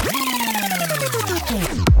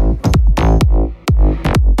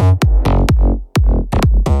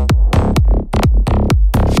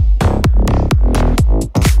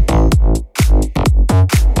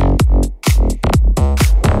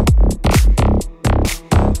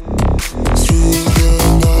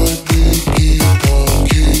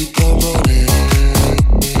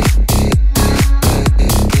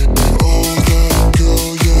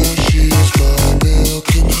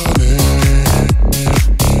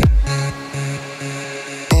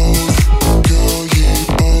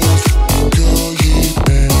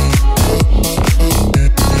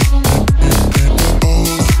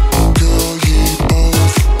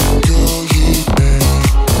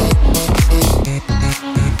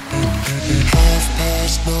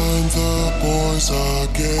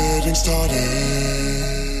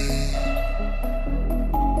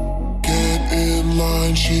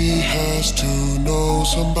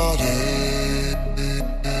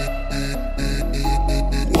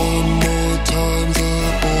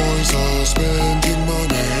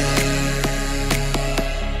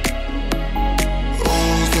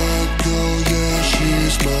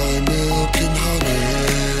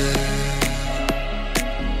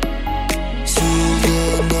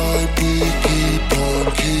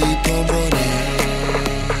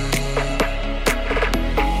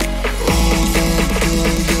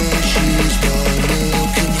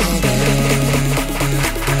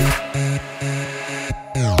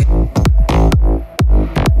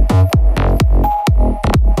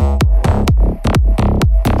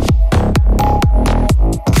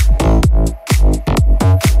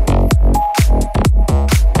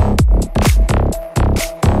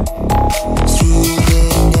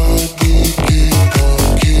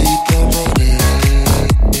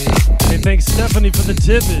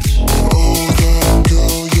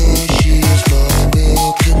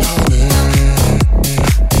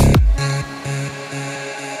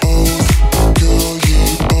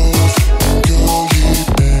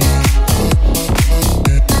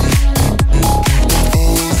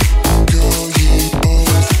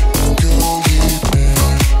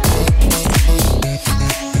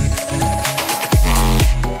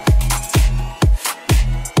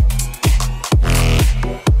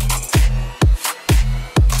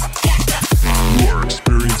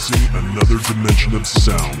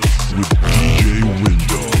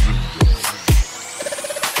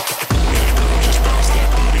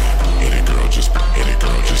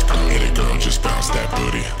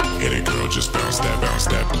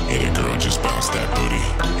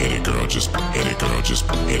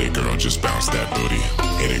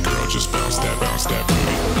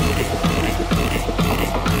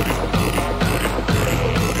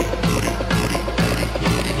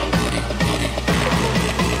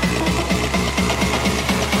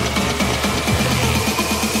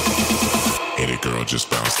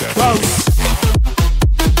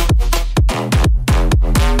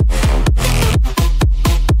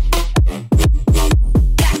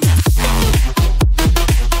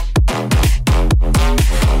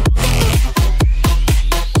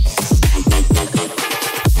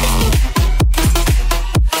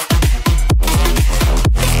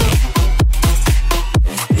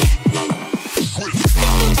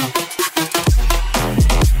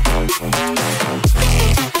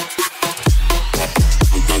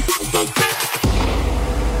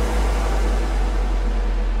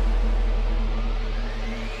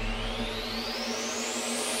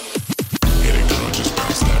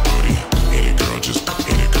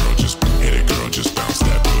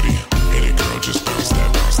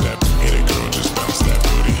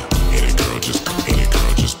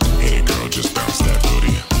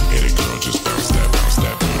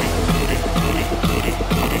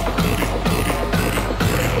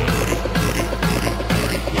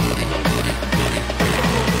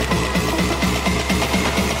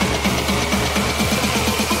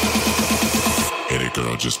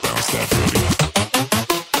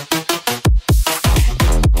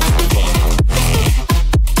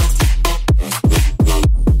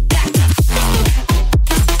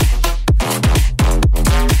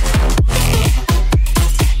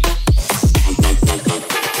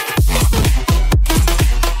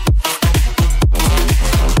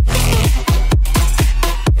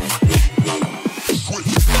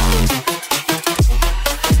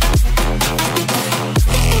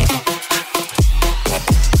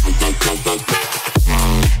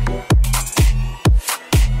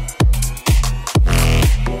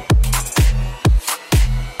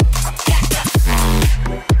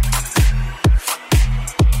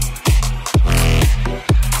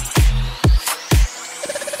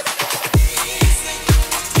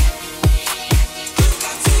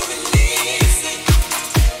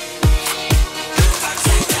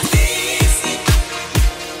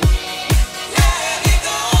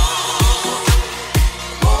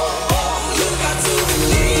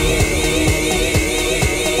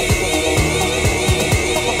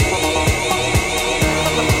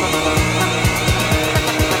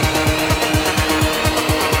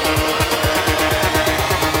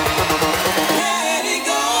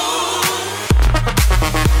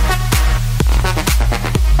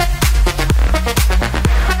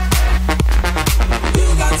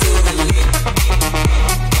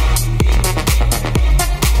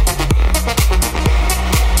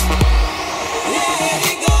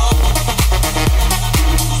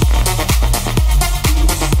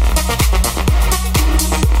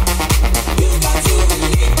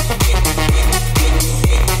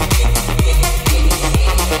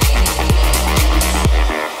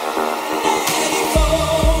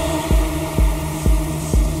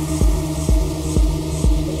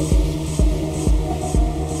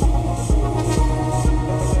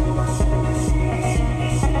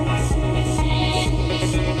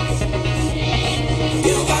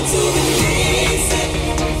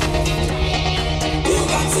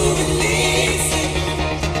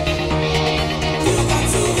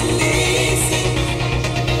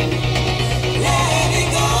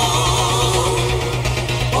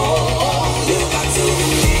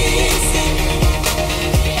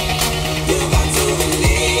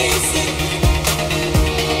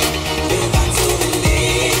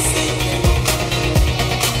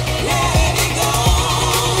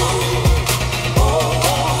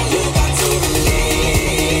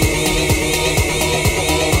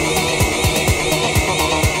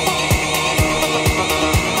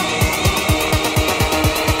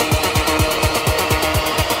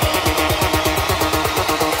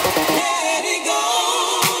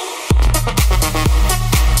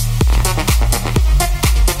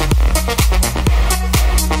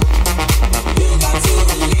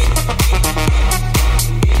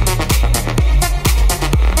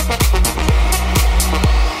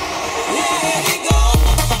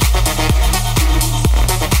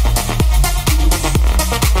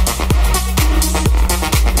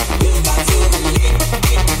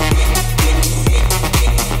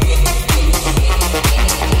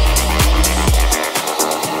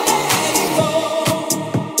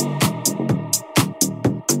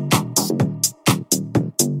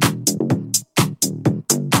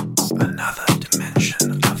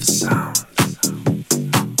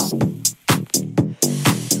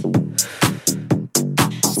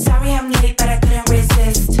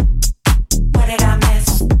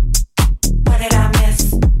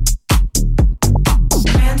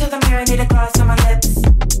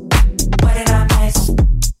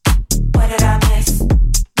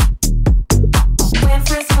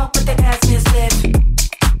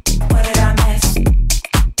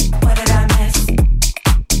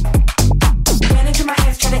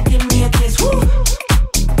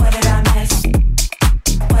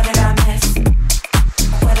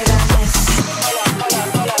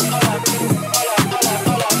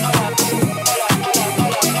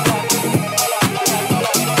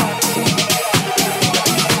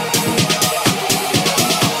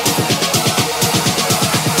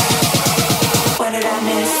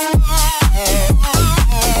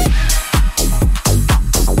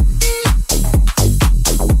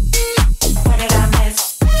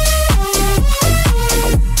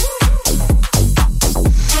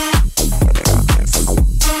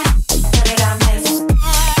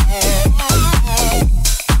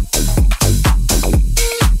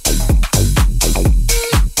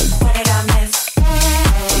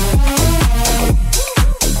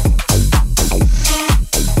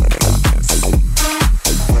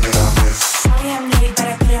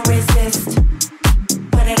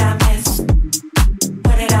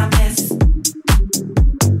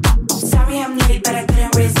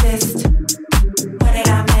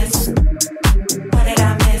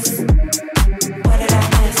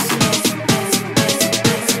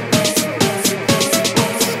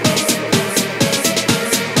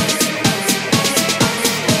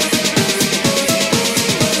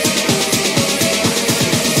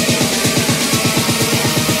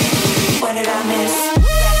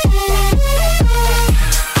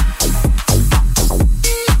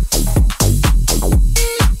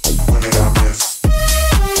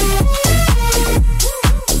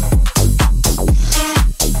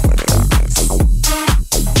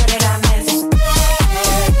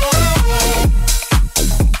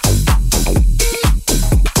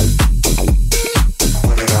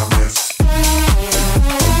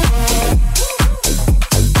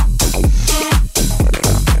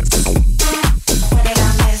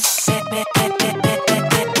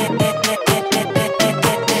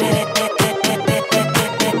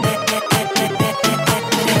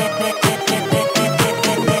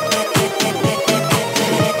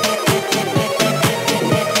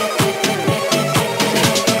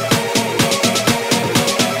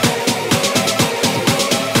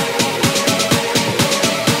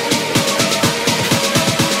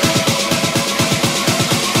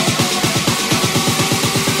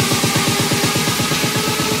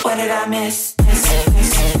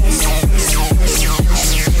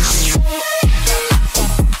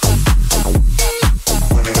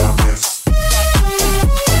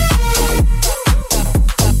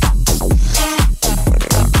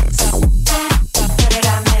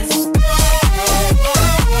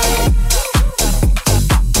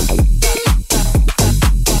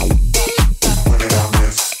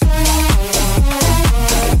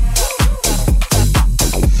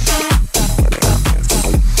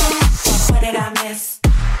 What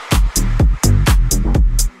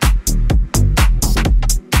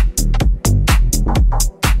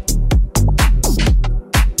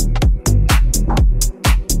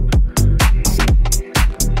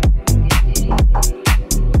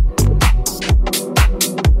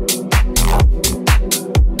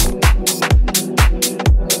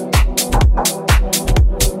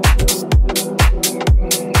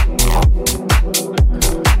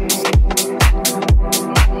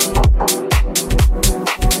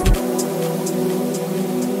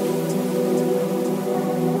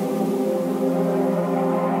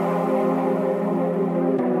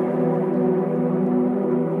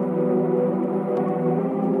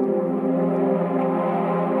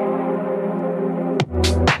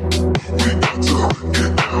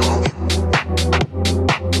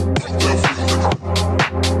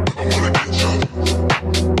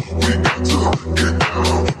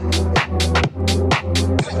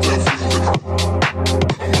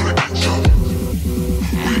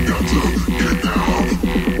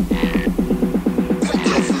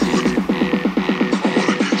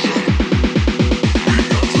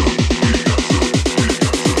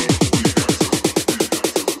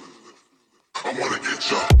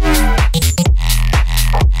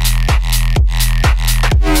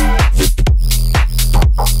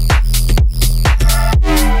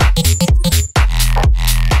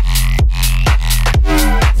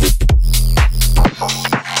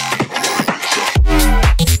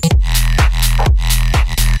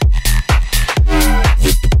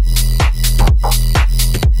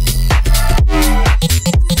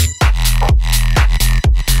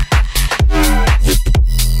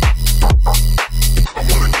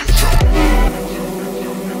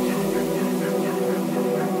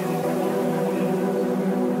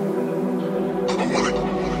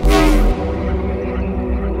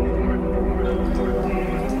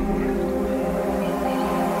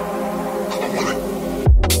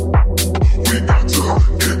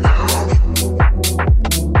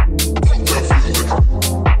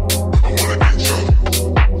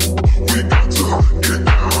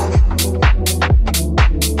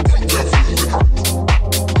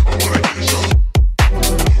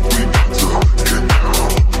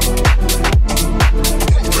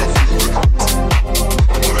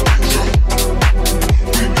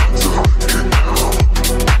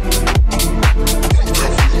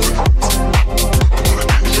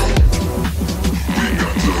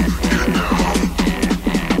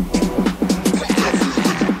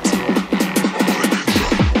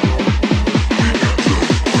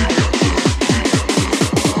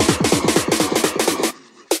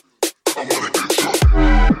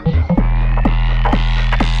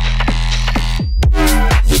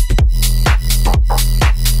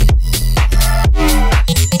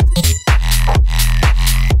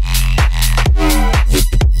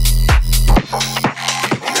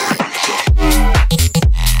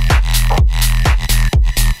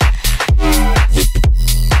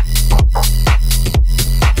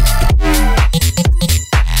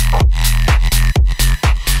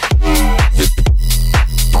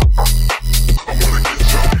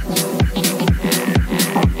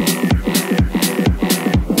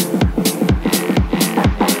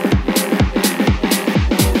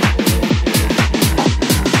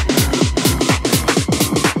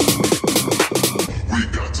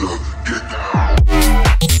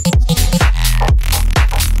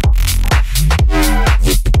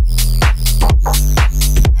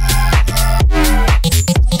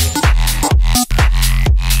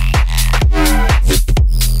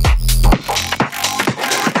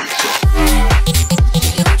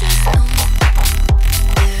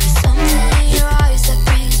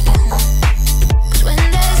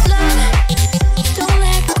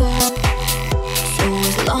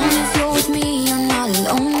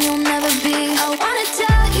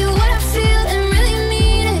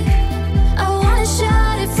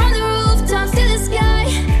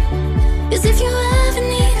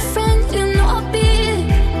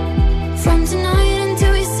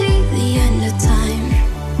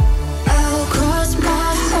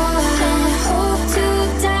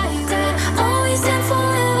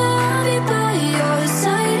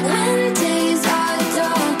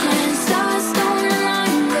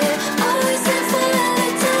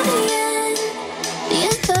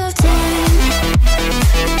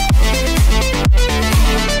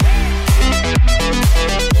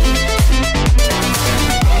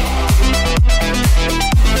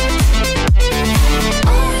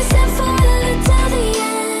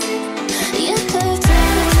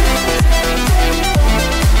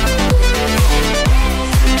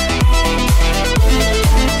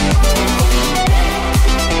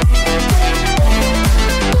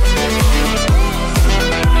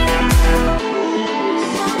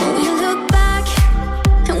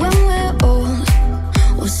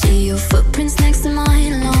see your footprints next to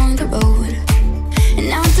mine along the road. And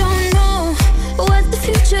I don't know what the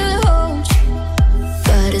future holds,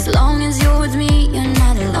 but as long as you're with me, you're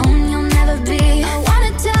not alone, you'll never be. I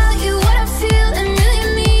wanna tell you what I feel and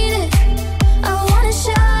really mean it. I wanna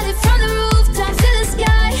shout it from the rooftop to the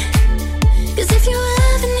sky. 'Cause if you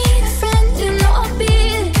ever need a friend, you know I'll be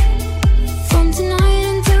it. From tonight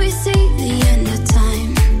until we see the end of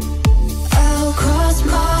time, I'll cross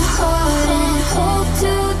my heart and hope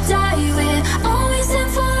to die with. Always and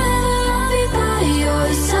forever, I'll be by your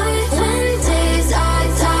side. When days are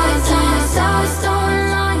dark, stars don't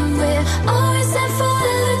line with. Always and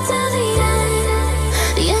forever till the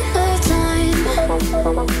end of time.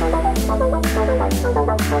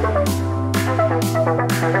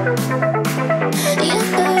 The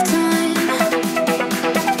end of time.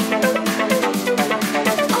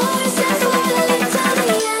 Always and forever till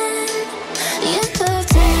the end of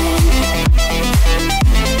time.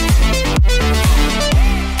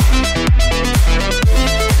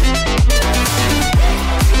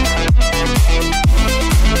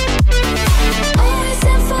 Always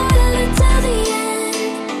and forever till the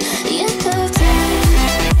end of time.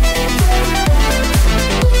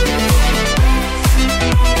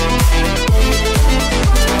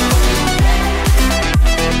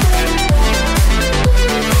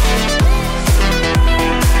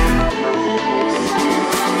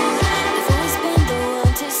 I've always been the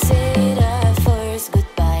one to say that first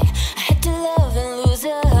goodbye. I had to love and lose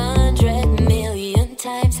 100,000,000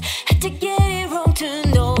 times. Had to get it wrong to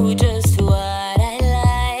know just what I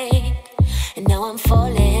like. And now I'm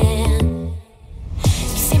falling.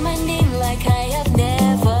 You say my name like I have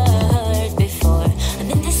never heard before. I'm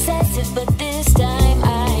indecisive, but this time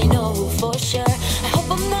I know for sure. I hope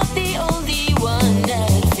I'm not the only one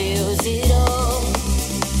that feels it all.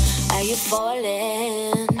 Are you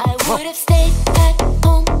falling? I would have stayed at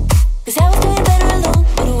home, 'cause I was doing better alone.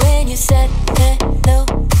 But when you said hello,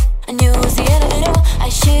 I knew it was the end of it all. I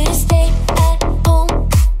should have stayed at home,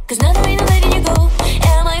 'cause now there ain't no letting you go.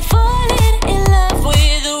 Am I falling in love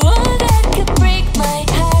with the one that could break my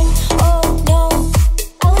heart? Oh no,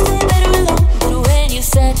 I was doing better alone. But when you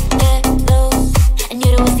said hello, I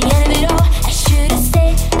knew it was the end of it all. I should have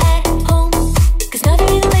stayed at home, 'cause now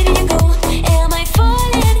there ain't no letting you go. Am I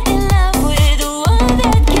falling in love with the one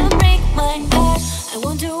that can break my heart? I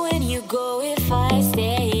wonder when you go if I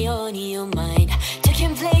stay on your mind. You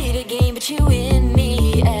can play the game, but you win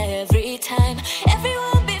me every time.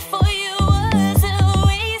 Everyone before you was a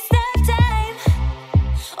waste of time.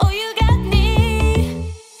 Oh, you got me,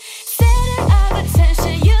 center of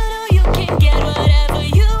attention. You know you can get whatever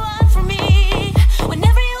you want from me,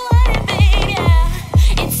 whenever you want it, baby.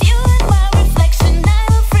 It's you and my reflection.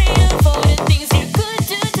 I'm afraid of all the things you could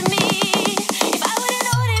do to me. If I would've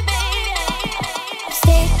known it, baby, I'd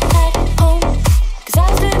stay at home, 'cause I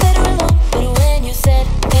was doing better alone. But when you said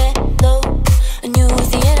hello, I knew it was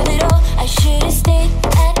the end of it all. I should have stayed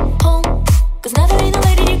at home, 'cause now there ain't no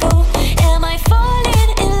letting you go. Am I falling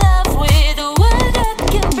in love with the one that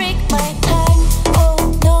can break my heart? Oh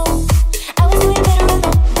no, I was doing better alone.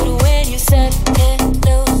 But when you said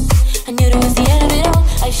hello, I knew it was the end of it all.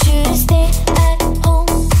 I should have stayed at home,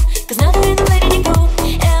 'cause now there ain't no letting you go.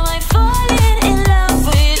 Am I falling in love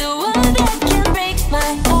with the one that can break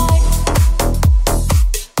my heart?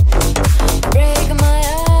 Break my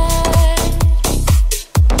heart,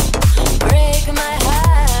 break my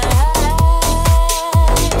heart.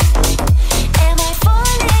 Am I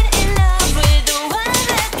falling in love with the one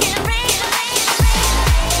that can break my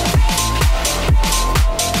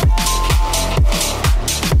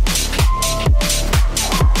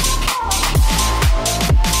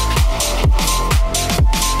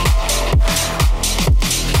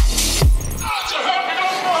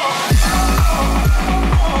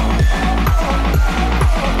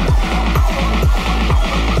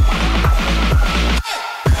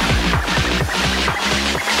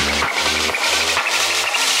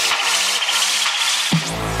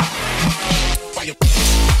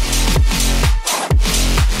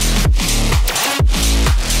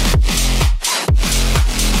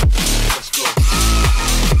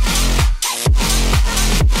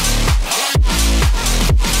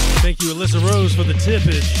Thank you, Alyssa Rose, for the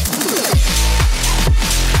tippage.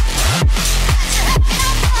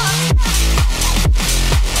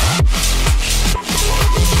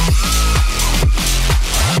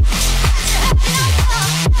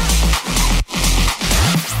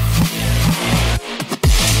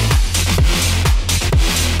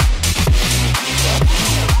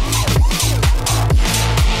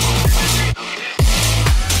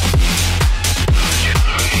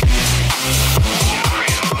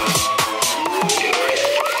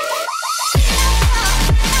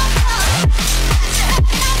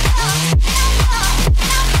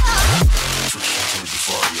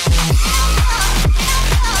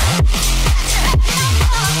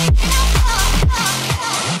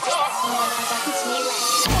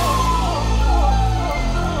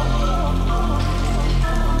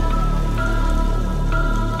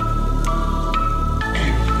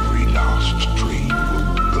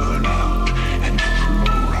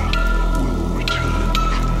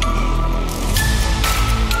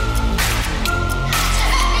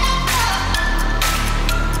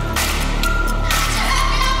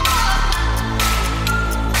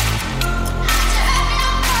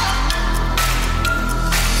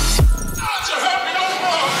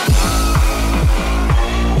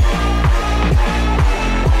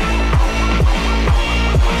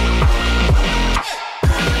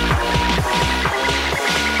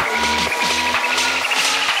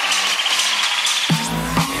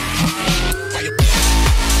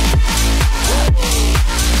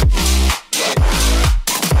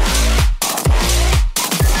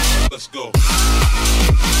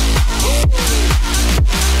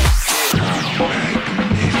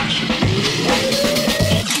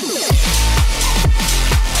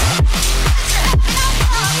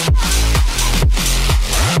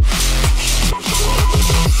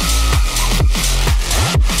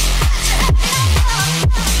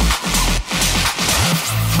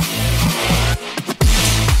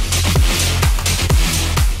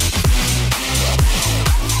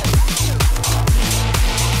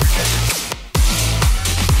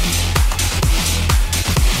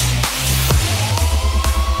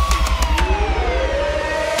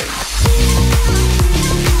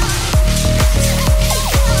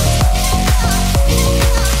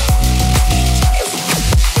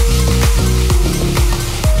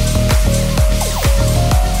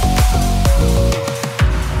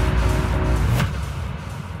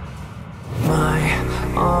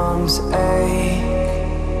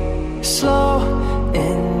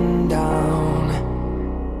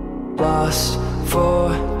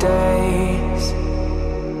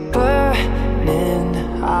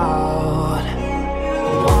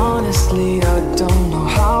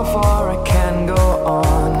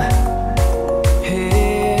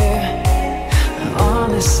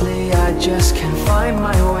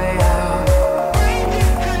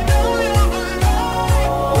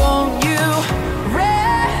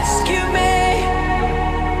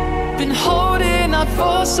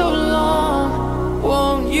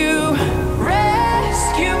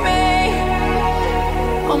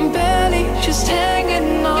 just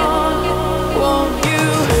hanging on. Won't you?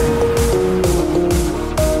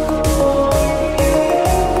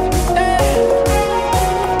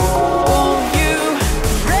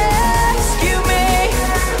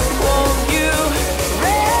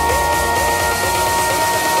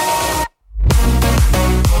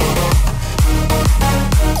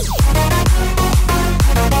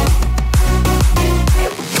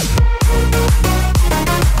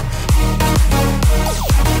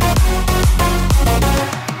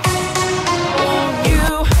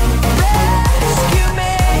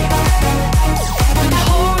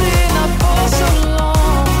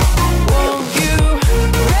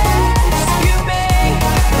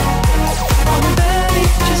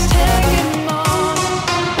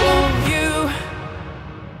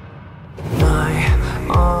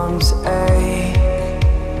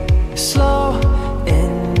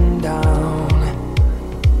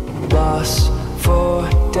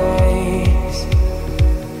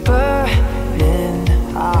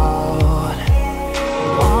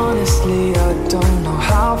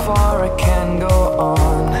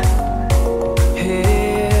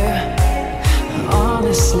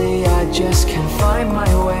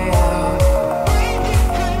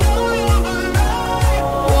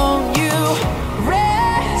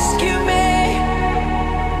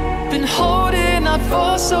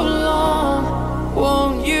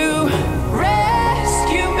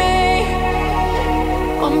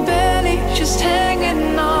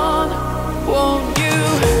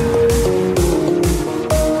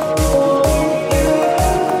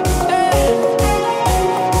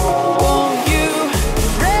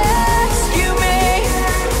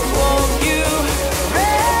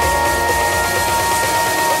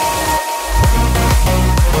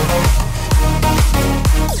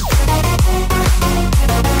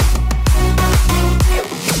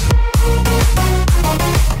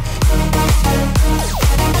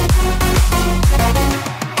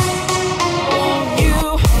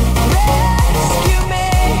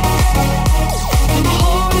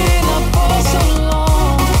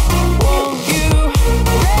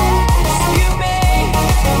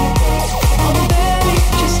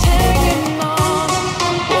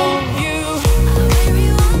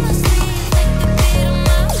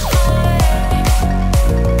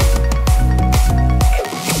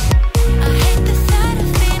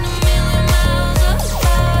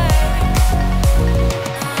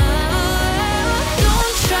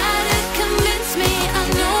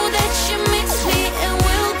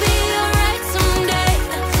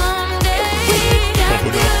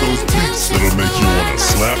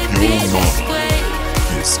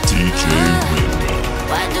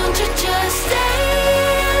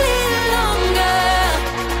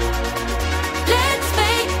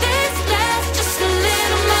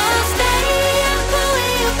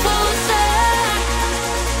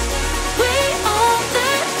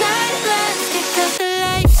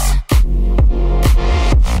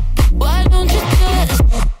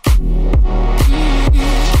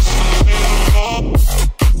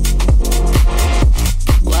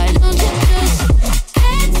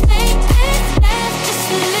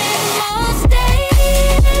 More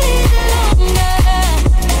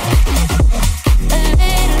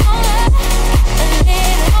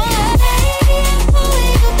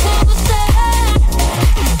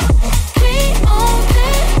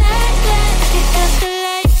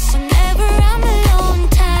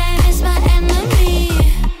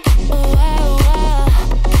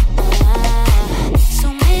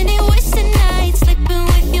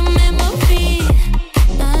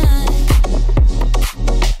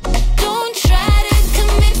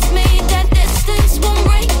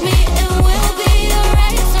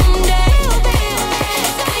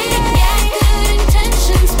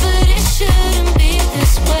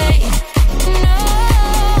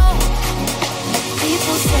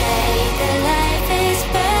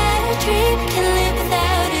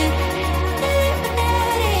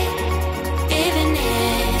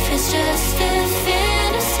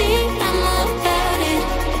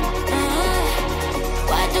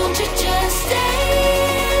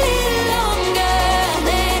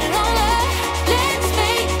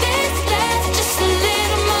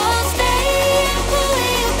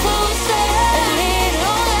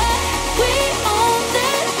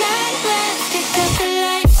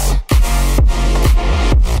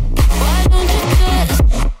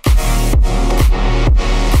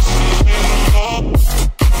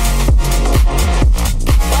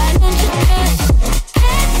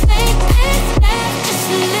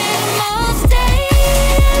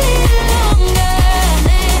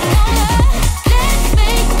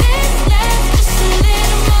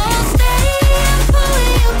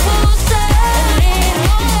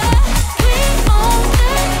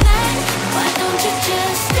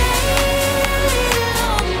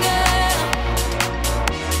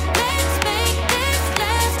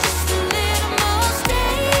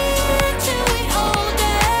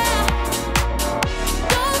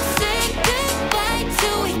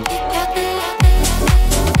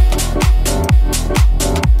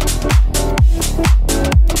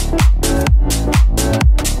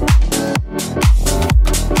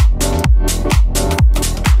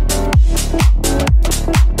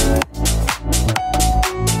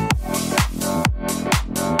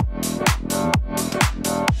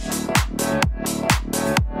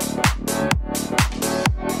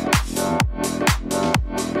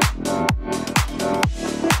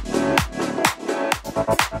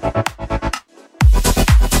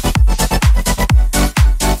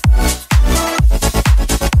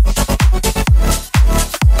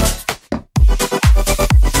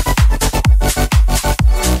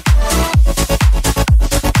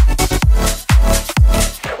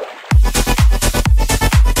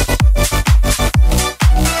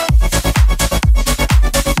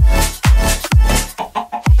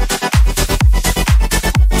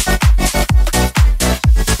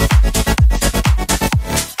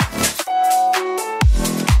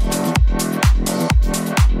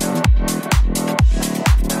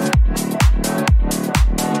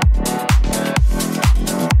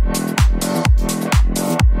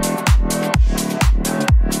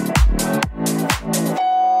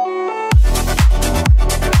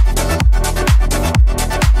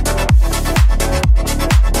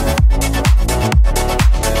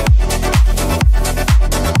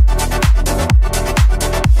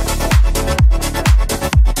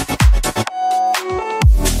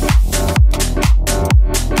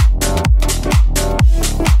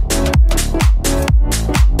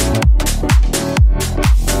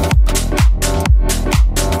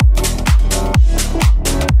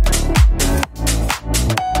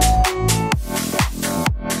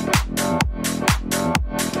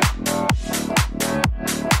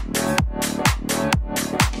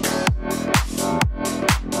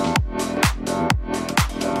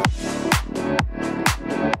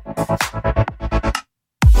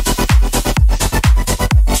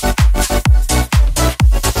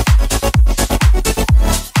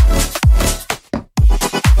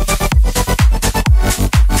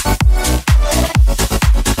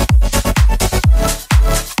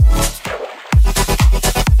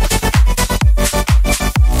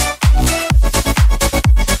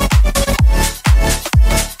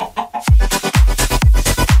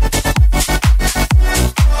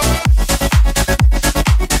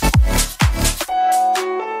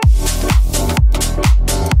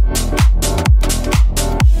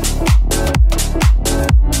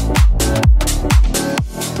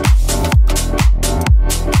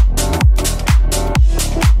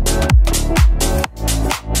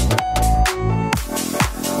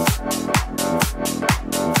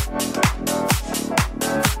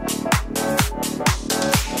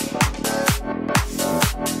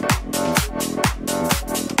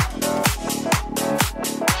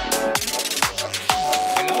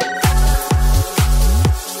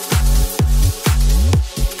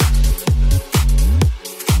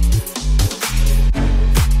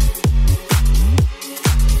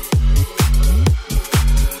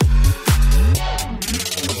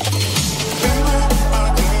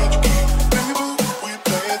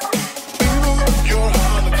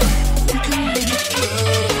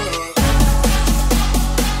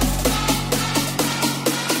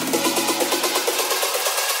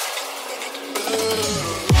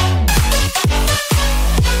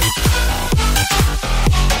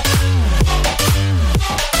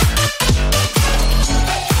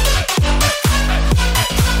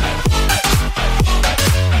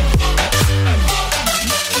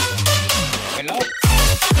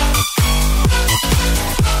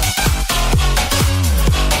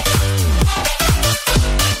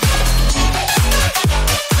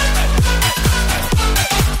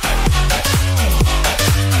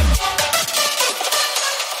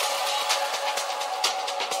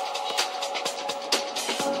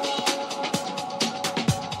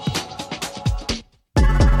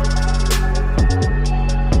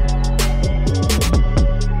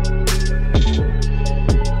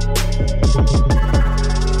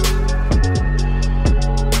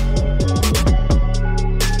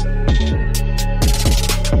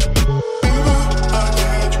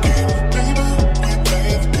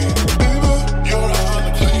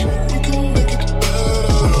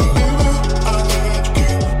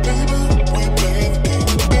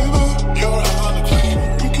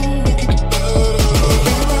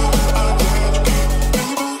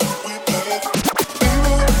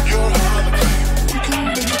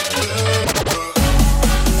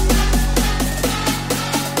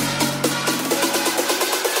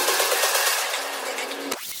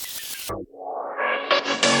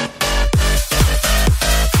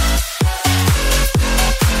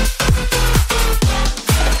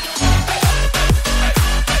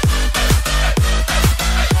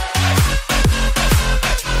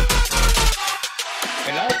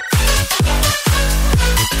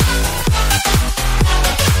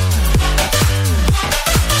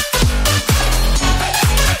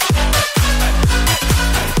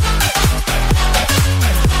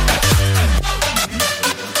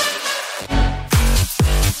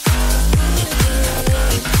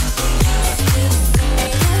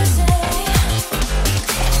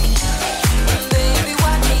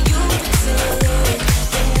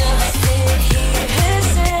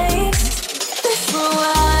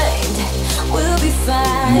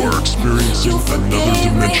Introducing another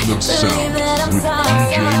dimension of sound with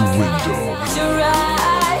DJ Window. Your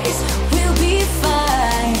eyes will be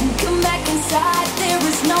fine. Come back inside, there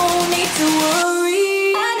is no need to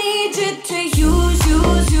worry. I need you to use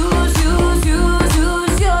your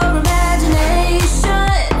imagination.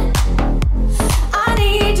 I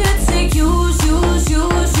need you to use your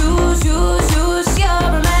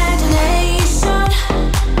imagination.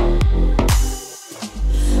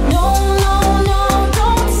 No,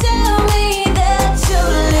 don't tell me that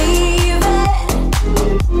you're leaving.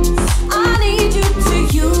 I need you to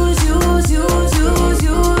use your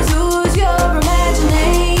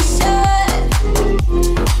imagination.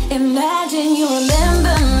 Imagine you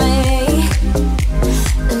remember me.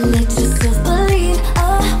 Let yourself believe a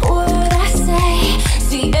word I say.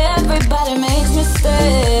 See, everybody makes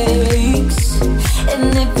mistakes,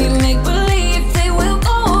 and if you make believe, they will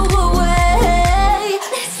go away.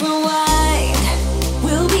 Let's rewind,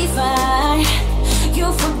 we'll be fine. You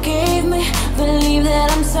forgave me, believe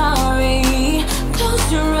that I'm sorry.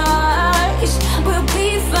 Close your eyes, we'll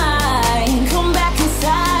be fine. Come back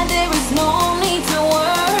inside, there is no need to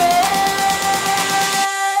worry.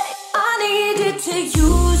 I need you to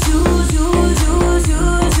use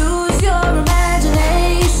your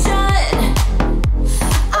imagination.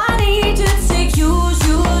 I need you to use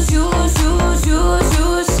your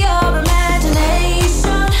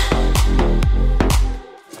imagination.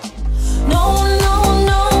 No,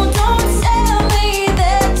 don't tell me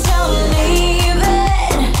that you're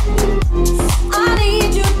leaving. I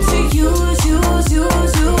need you to use your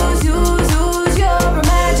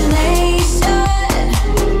imagination.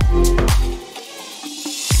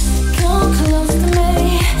 Come close to me,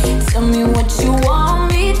 tell me what you want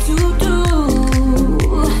me to do.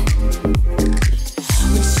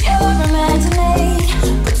 With your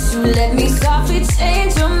imagination, but you let me softly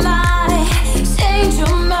change your mind, change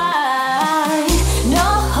your mind. No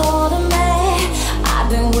holding me, I've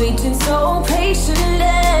been waiting so patiently.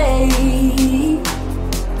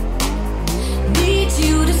 Need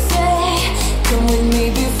you to say, come with me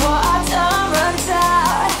before our time runs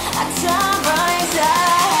out. Our time runs out.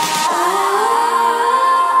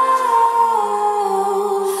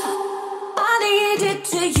 I need you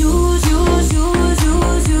to use your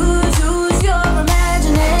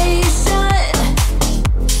imagination.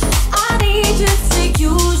 I need you to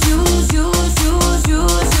use your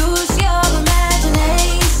imagination.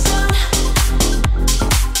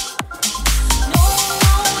 No,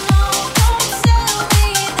 don't tell me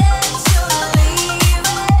that you're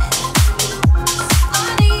leaving. I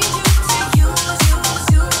need you to use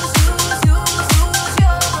your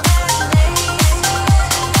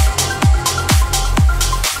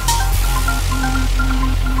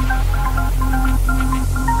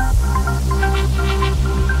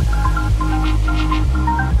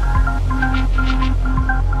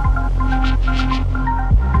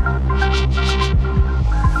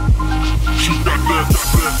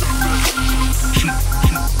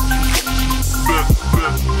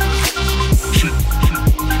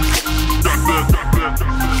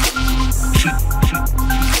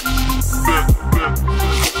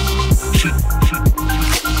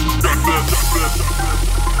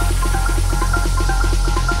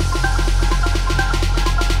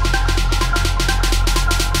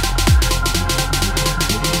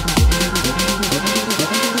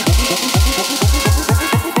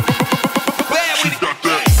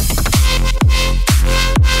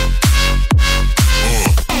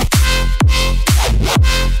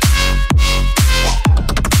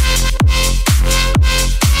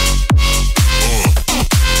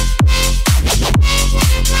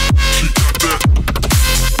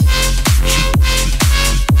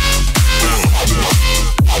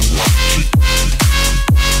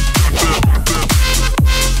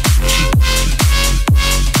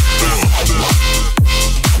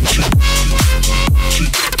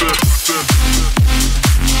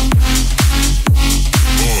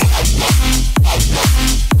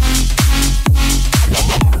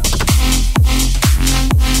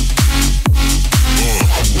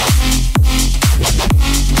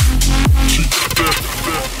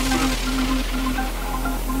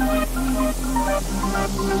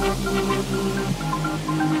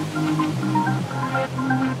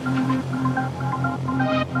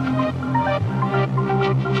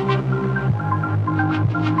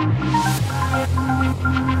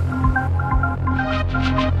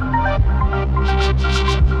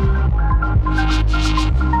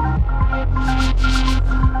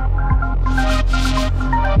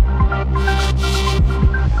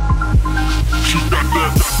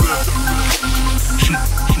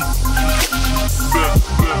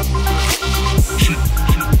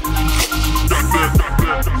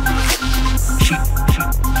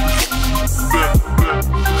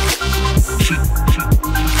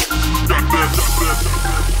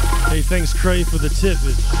Cray for the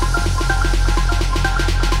tippage.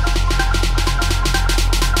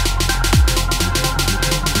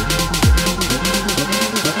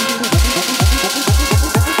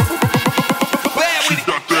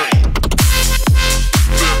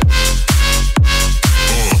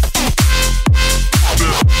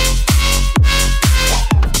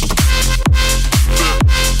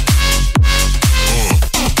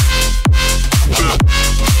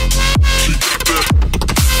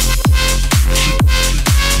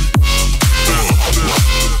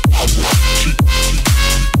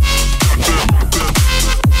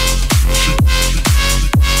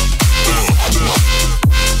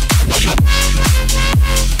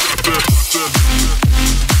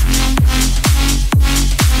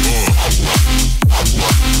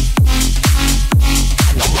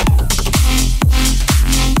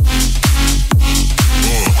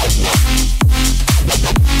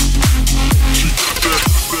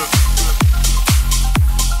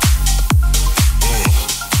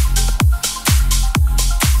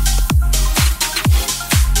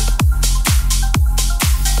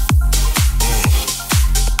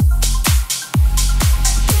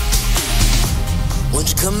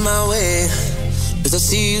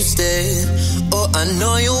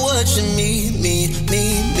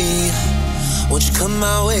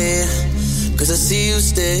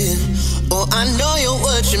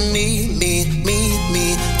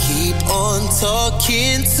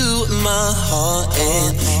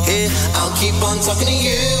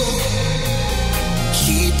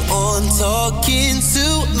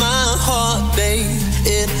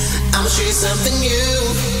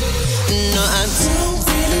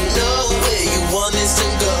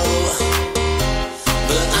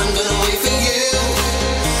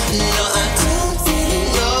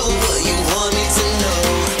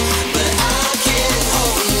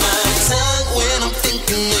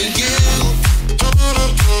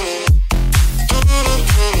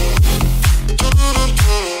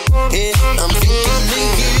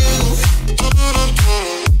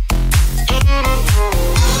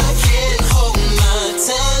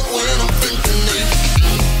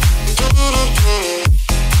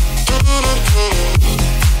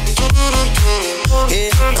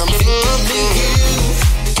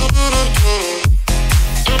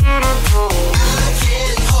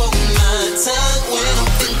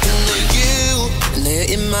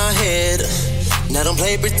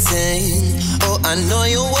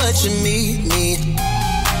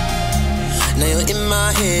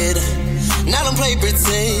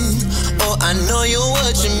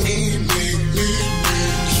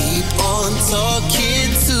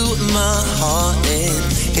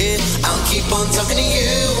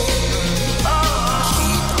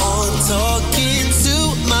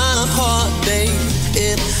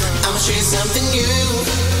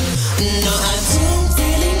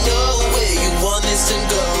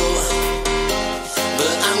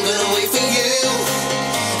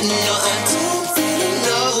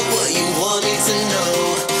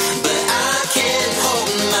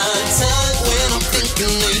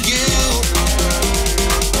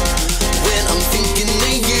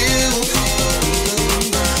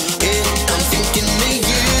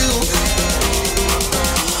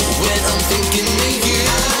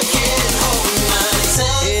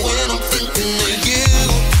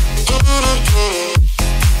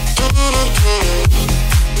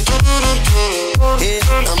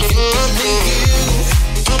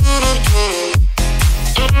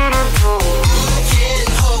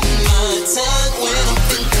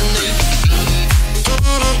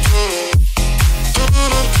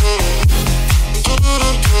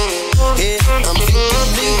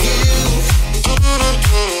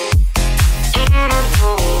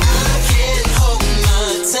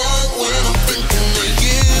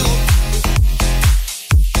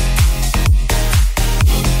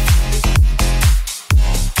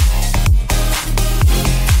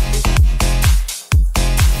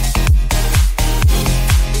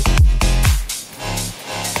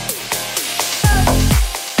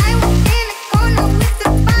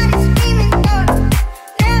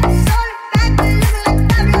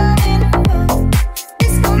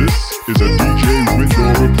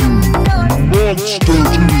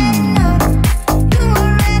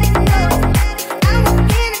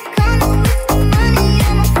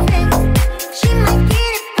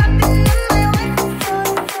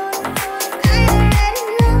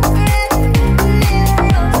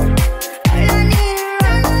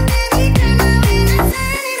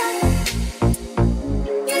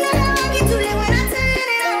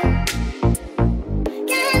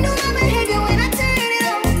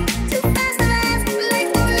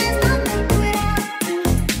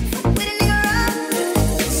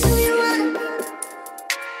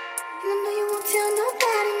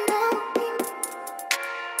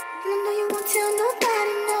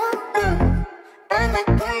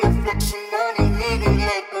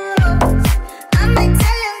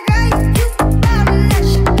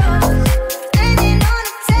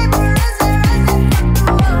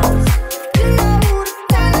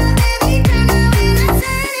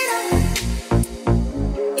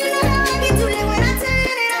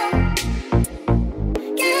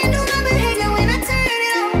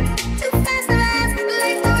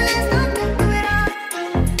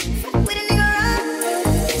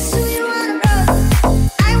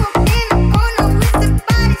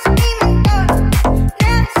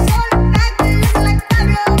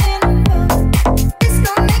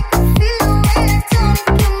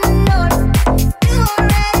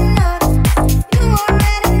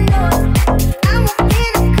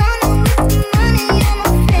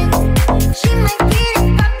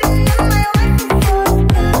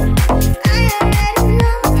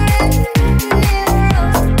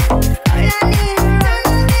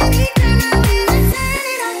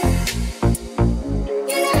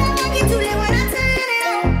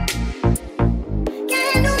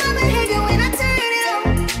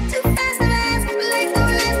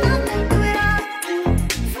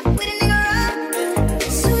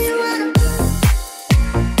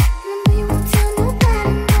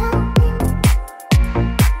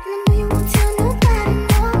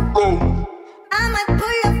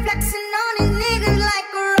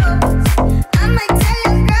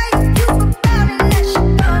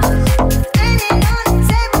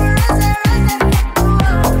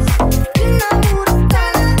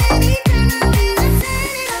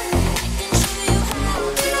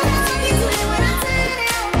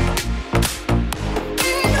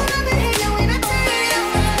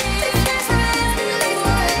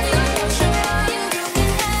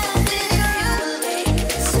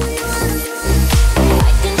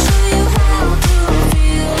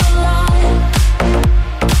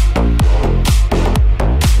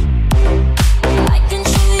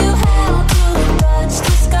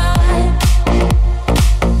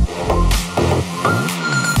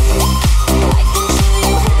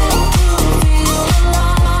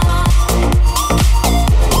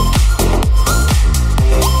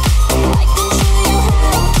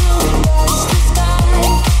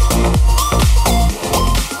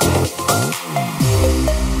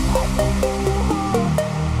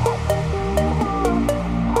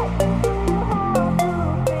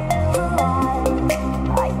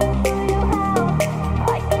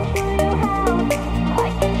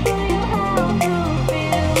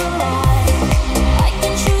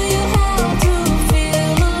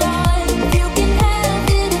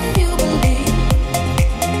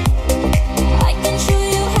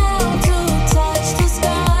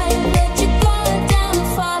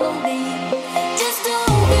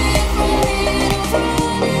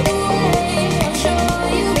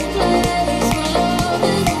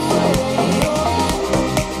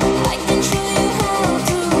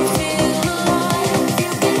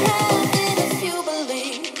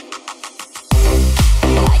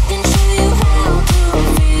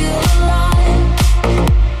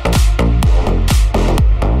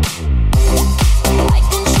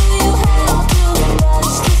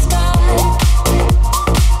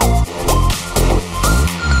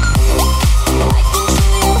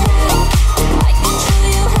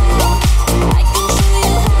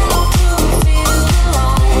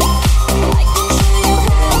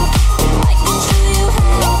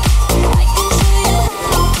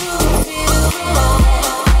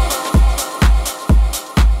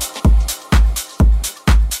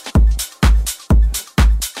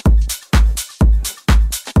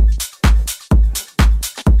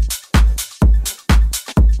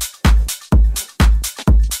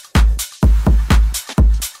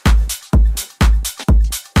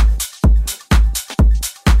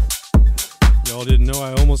 Y'all didn't know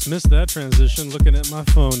I almost missed that transition looking at my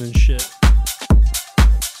phone and shit.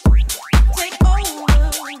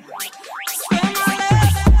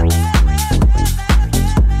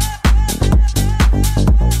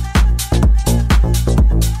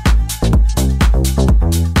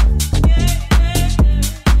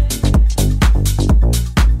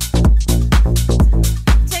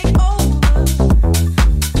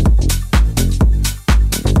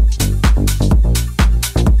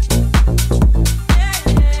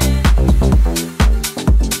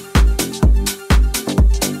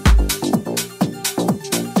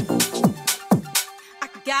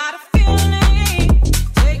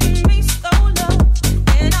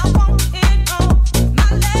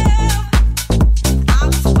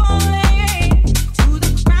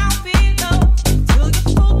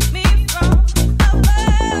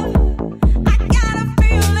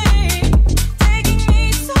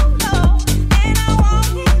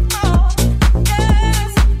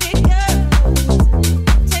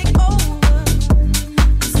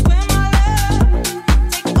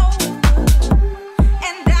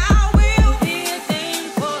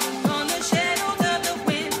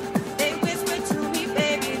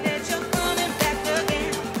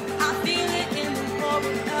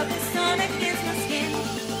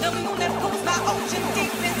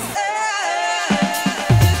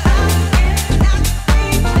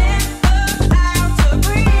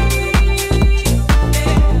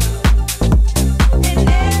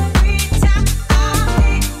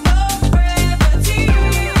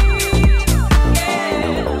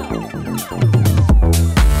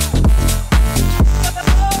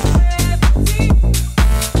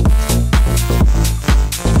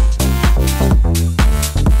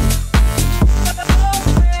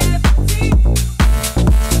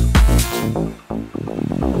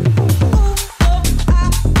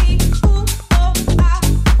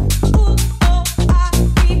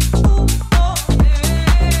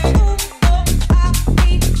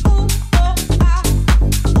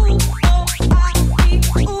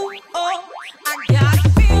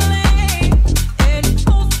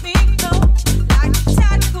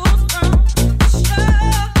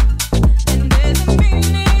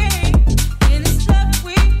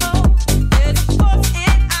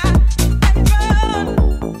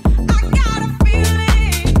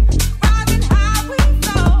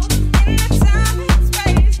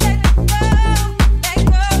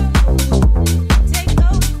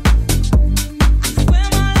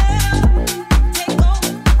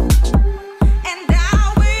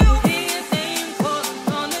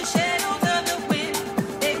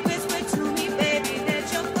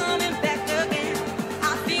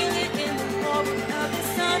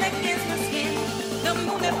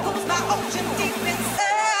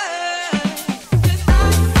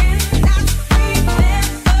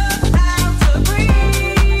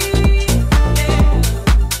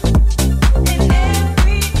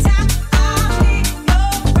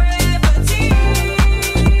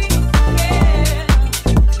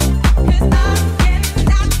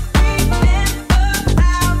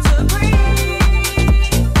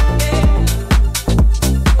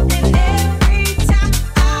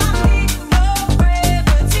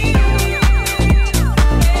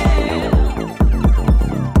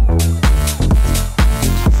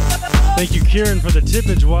 Kieran for the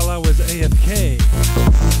tippage while I was AFK.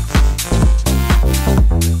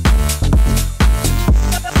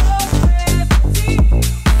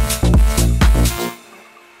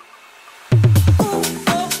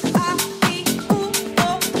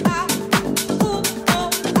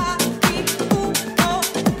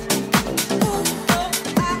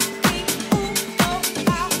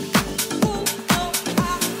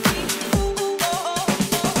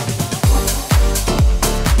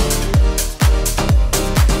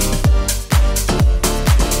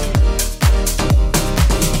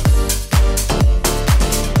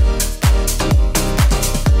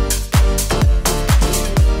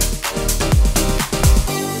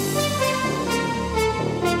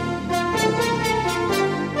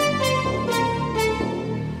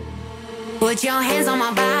 on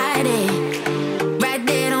my body. Right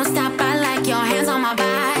there, don't stop. I like your hands on my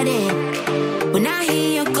body. When I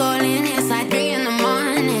hear you calling, it's like 3 in the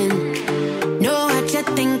morning. Know what you're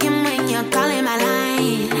thinking when you're calling my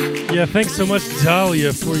line. Yeah, thanks so much,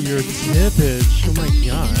 Dahlia, for your tippage. Oh my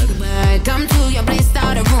god. Come to your place,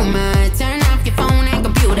 start a rumor. Turn off your phone and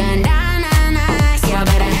computer. Nah, nah, nah. Yeah,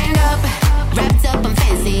 better hang up. Wrapped up and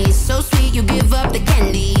fancy. So sweet, you give up the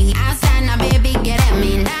candy. Outside now, baby, get at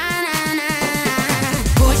me. Nah, nah, nah.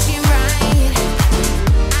 Push it right.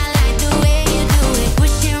 I like the way you do it.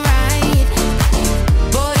 Push it right.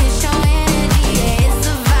 Boy, you show energy. Yeah, it's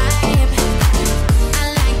a vibe. I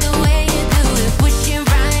like the way you do it. Push it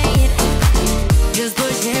right. Just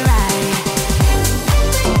push it right.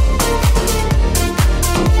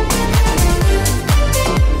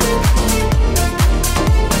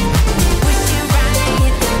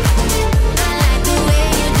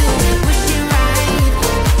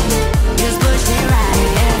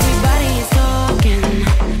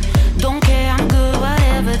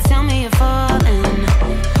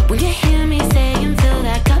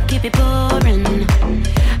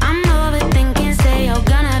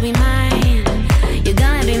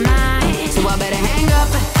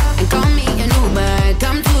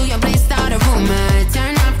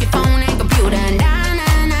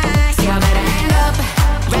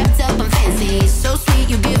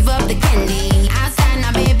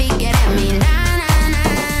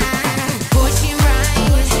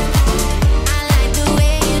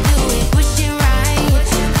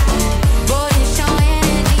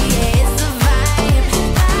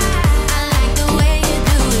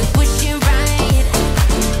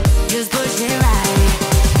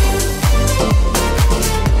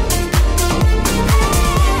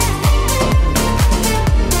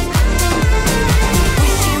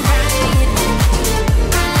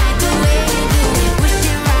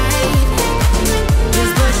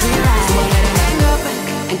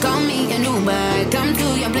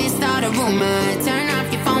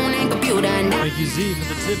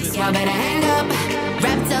 Y'all better hang up,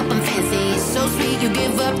 wrapped up and fancy. So sweet, you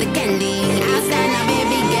give up the candy. Outside now,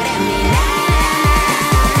 baby, get at me now.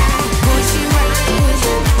 Push it right.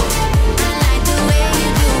 I like the way you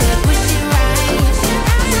do it. Push it right.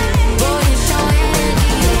 Boy, you show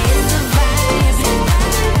energy. Yeah, it's a vibe.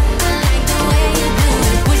 I like the way you do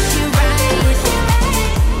it. Push it right.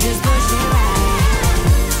 Just push it right.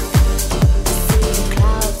 I see the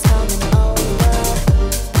clouds coming over,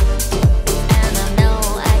 and I know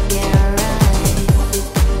I get right.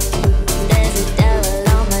 There's a devil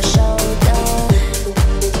on my shoulder,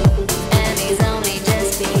 and he's only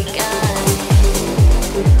just begun.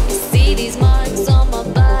 You see these marks on my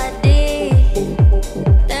body,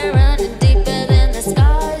 they're running deeper than the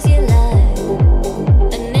scars you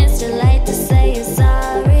left. And it's too late to say you're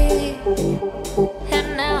sorry, and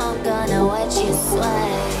now I'm gonna watch you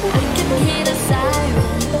sweat. I can hear the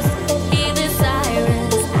sirens, hear the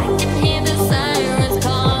sirens. I can hear the sirens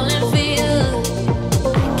calling for you.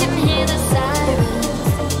 I can hear the sirens,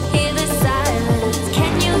 hear the sirens.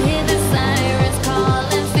 Can you hear the sirens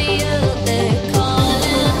calling for you? They're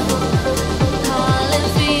calling, calling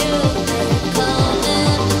for you. They're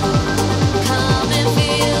calling, coming for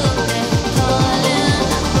you. They're calling,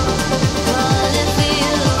 calling for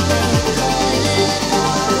you. They're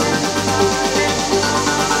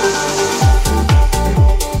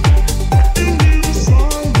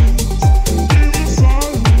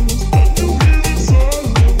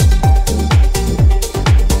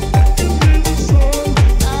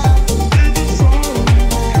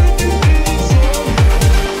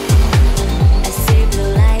I see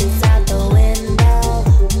blue lights out the window.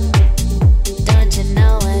 Don't you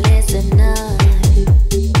know when it's enough?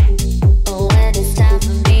 Oh, when it's time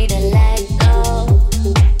for me to let go.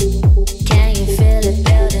 Can you feel it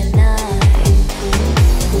building up?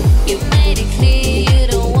 You made it clear you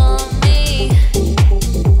don't want me.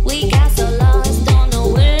 We got so lost, don't know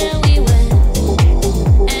where we went.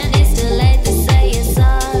 And it's too late to say you're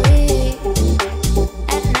sorry,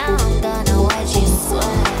 and now I'm gonna watch you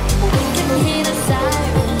sweat. We can hear the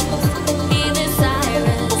sirens, hear the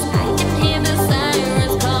sirens. I can hear the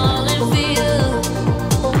sirens calling for you.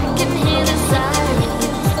 I can hear the sirens,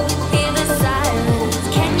 hear the sirens.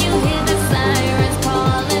 Can you hear the sirens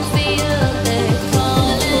calling for you? They're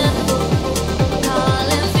calling,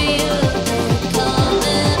 calling for you. They're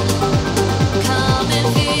calling, coming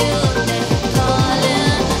for you. They're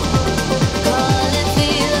calling, calling for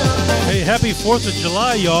you. Hey, happy 4th of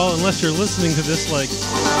July, y'all, unless you're listening to this, like,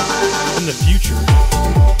 in the future.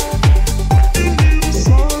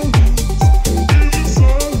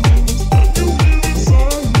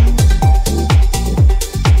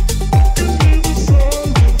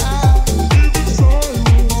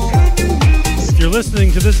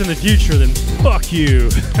 listening to this in the future, then fuck you.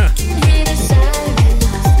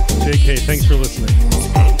 JK, thanks for listening.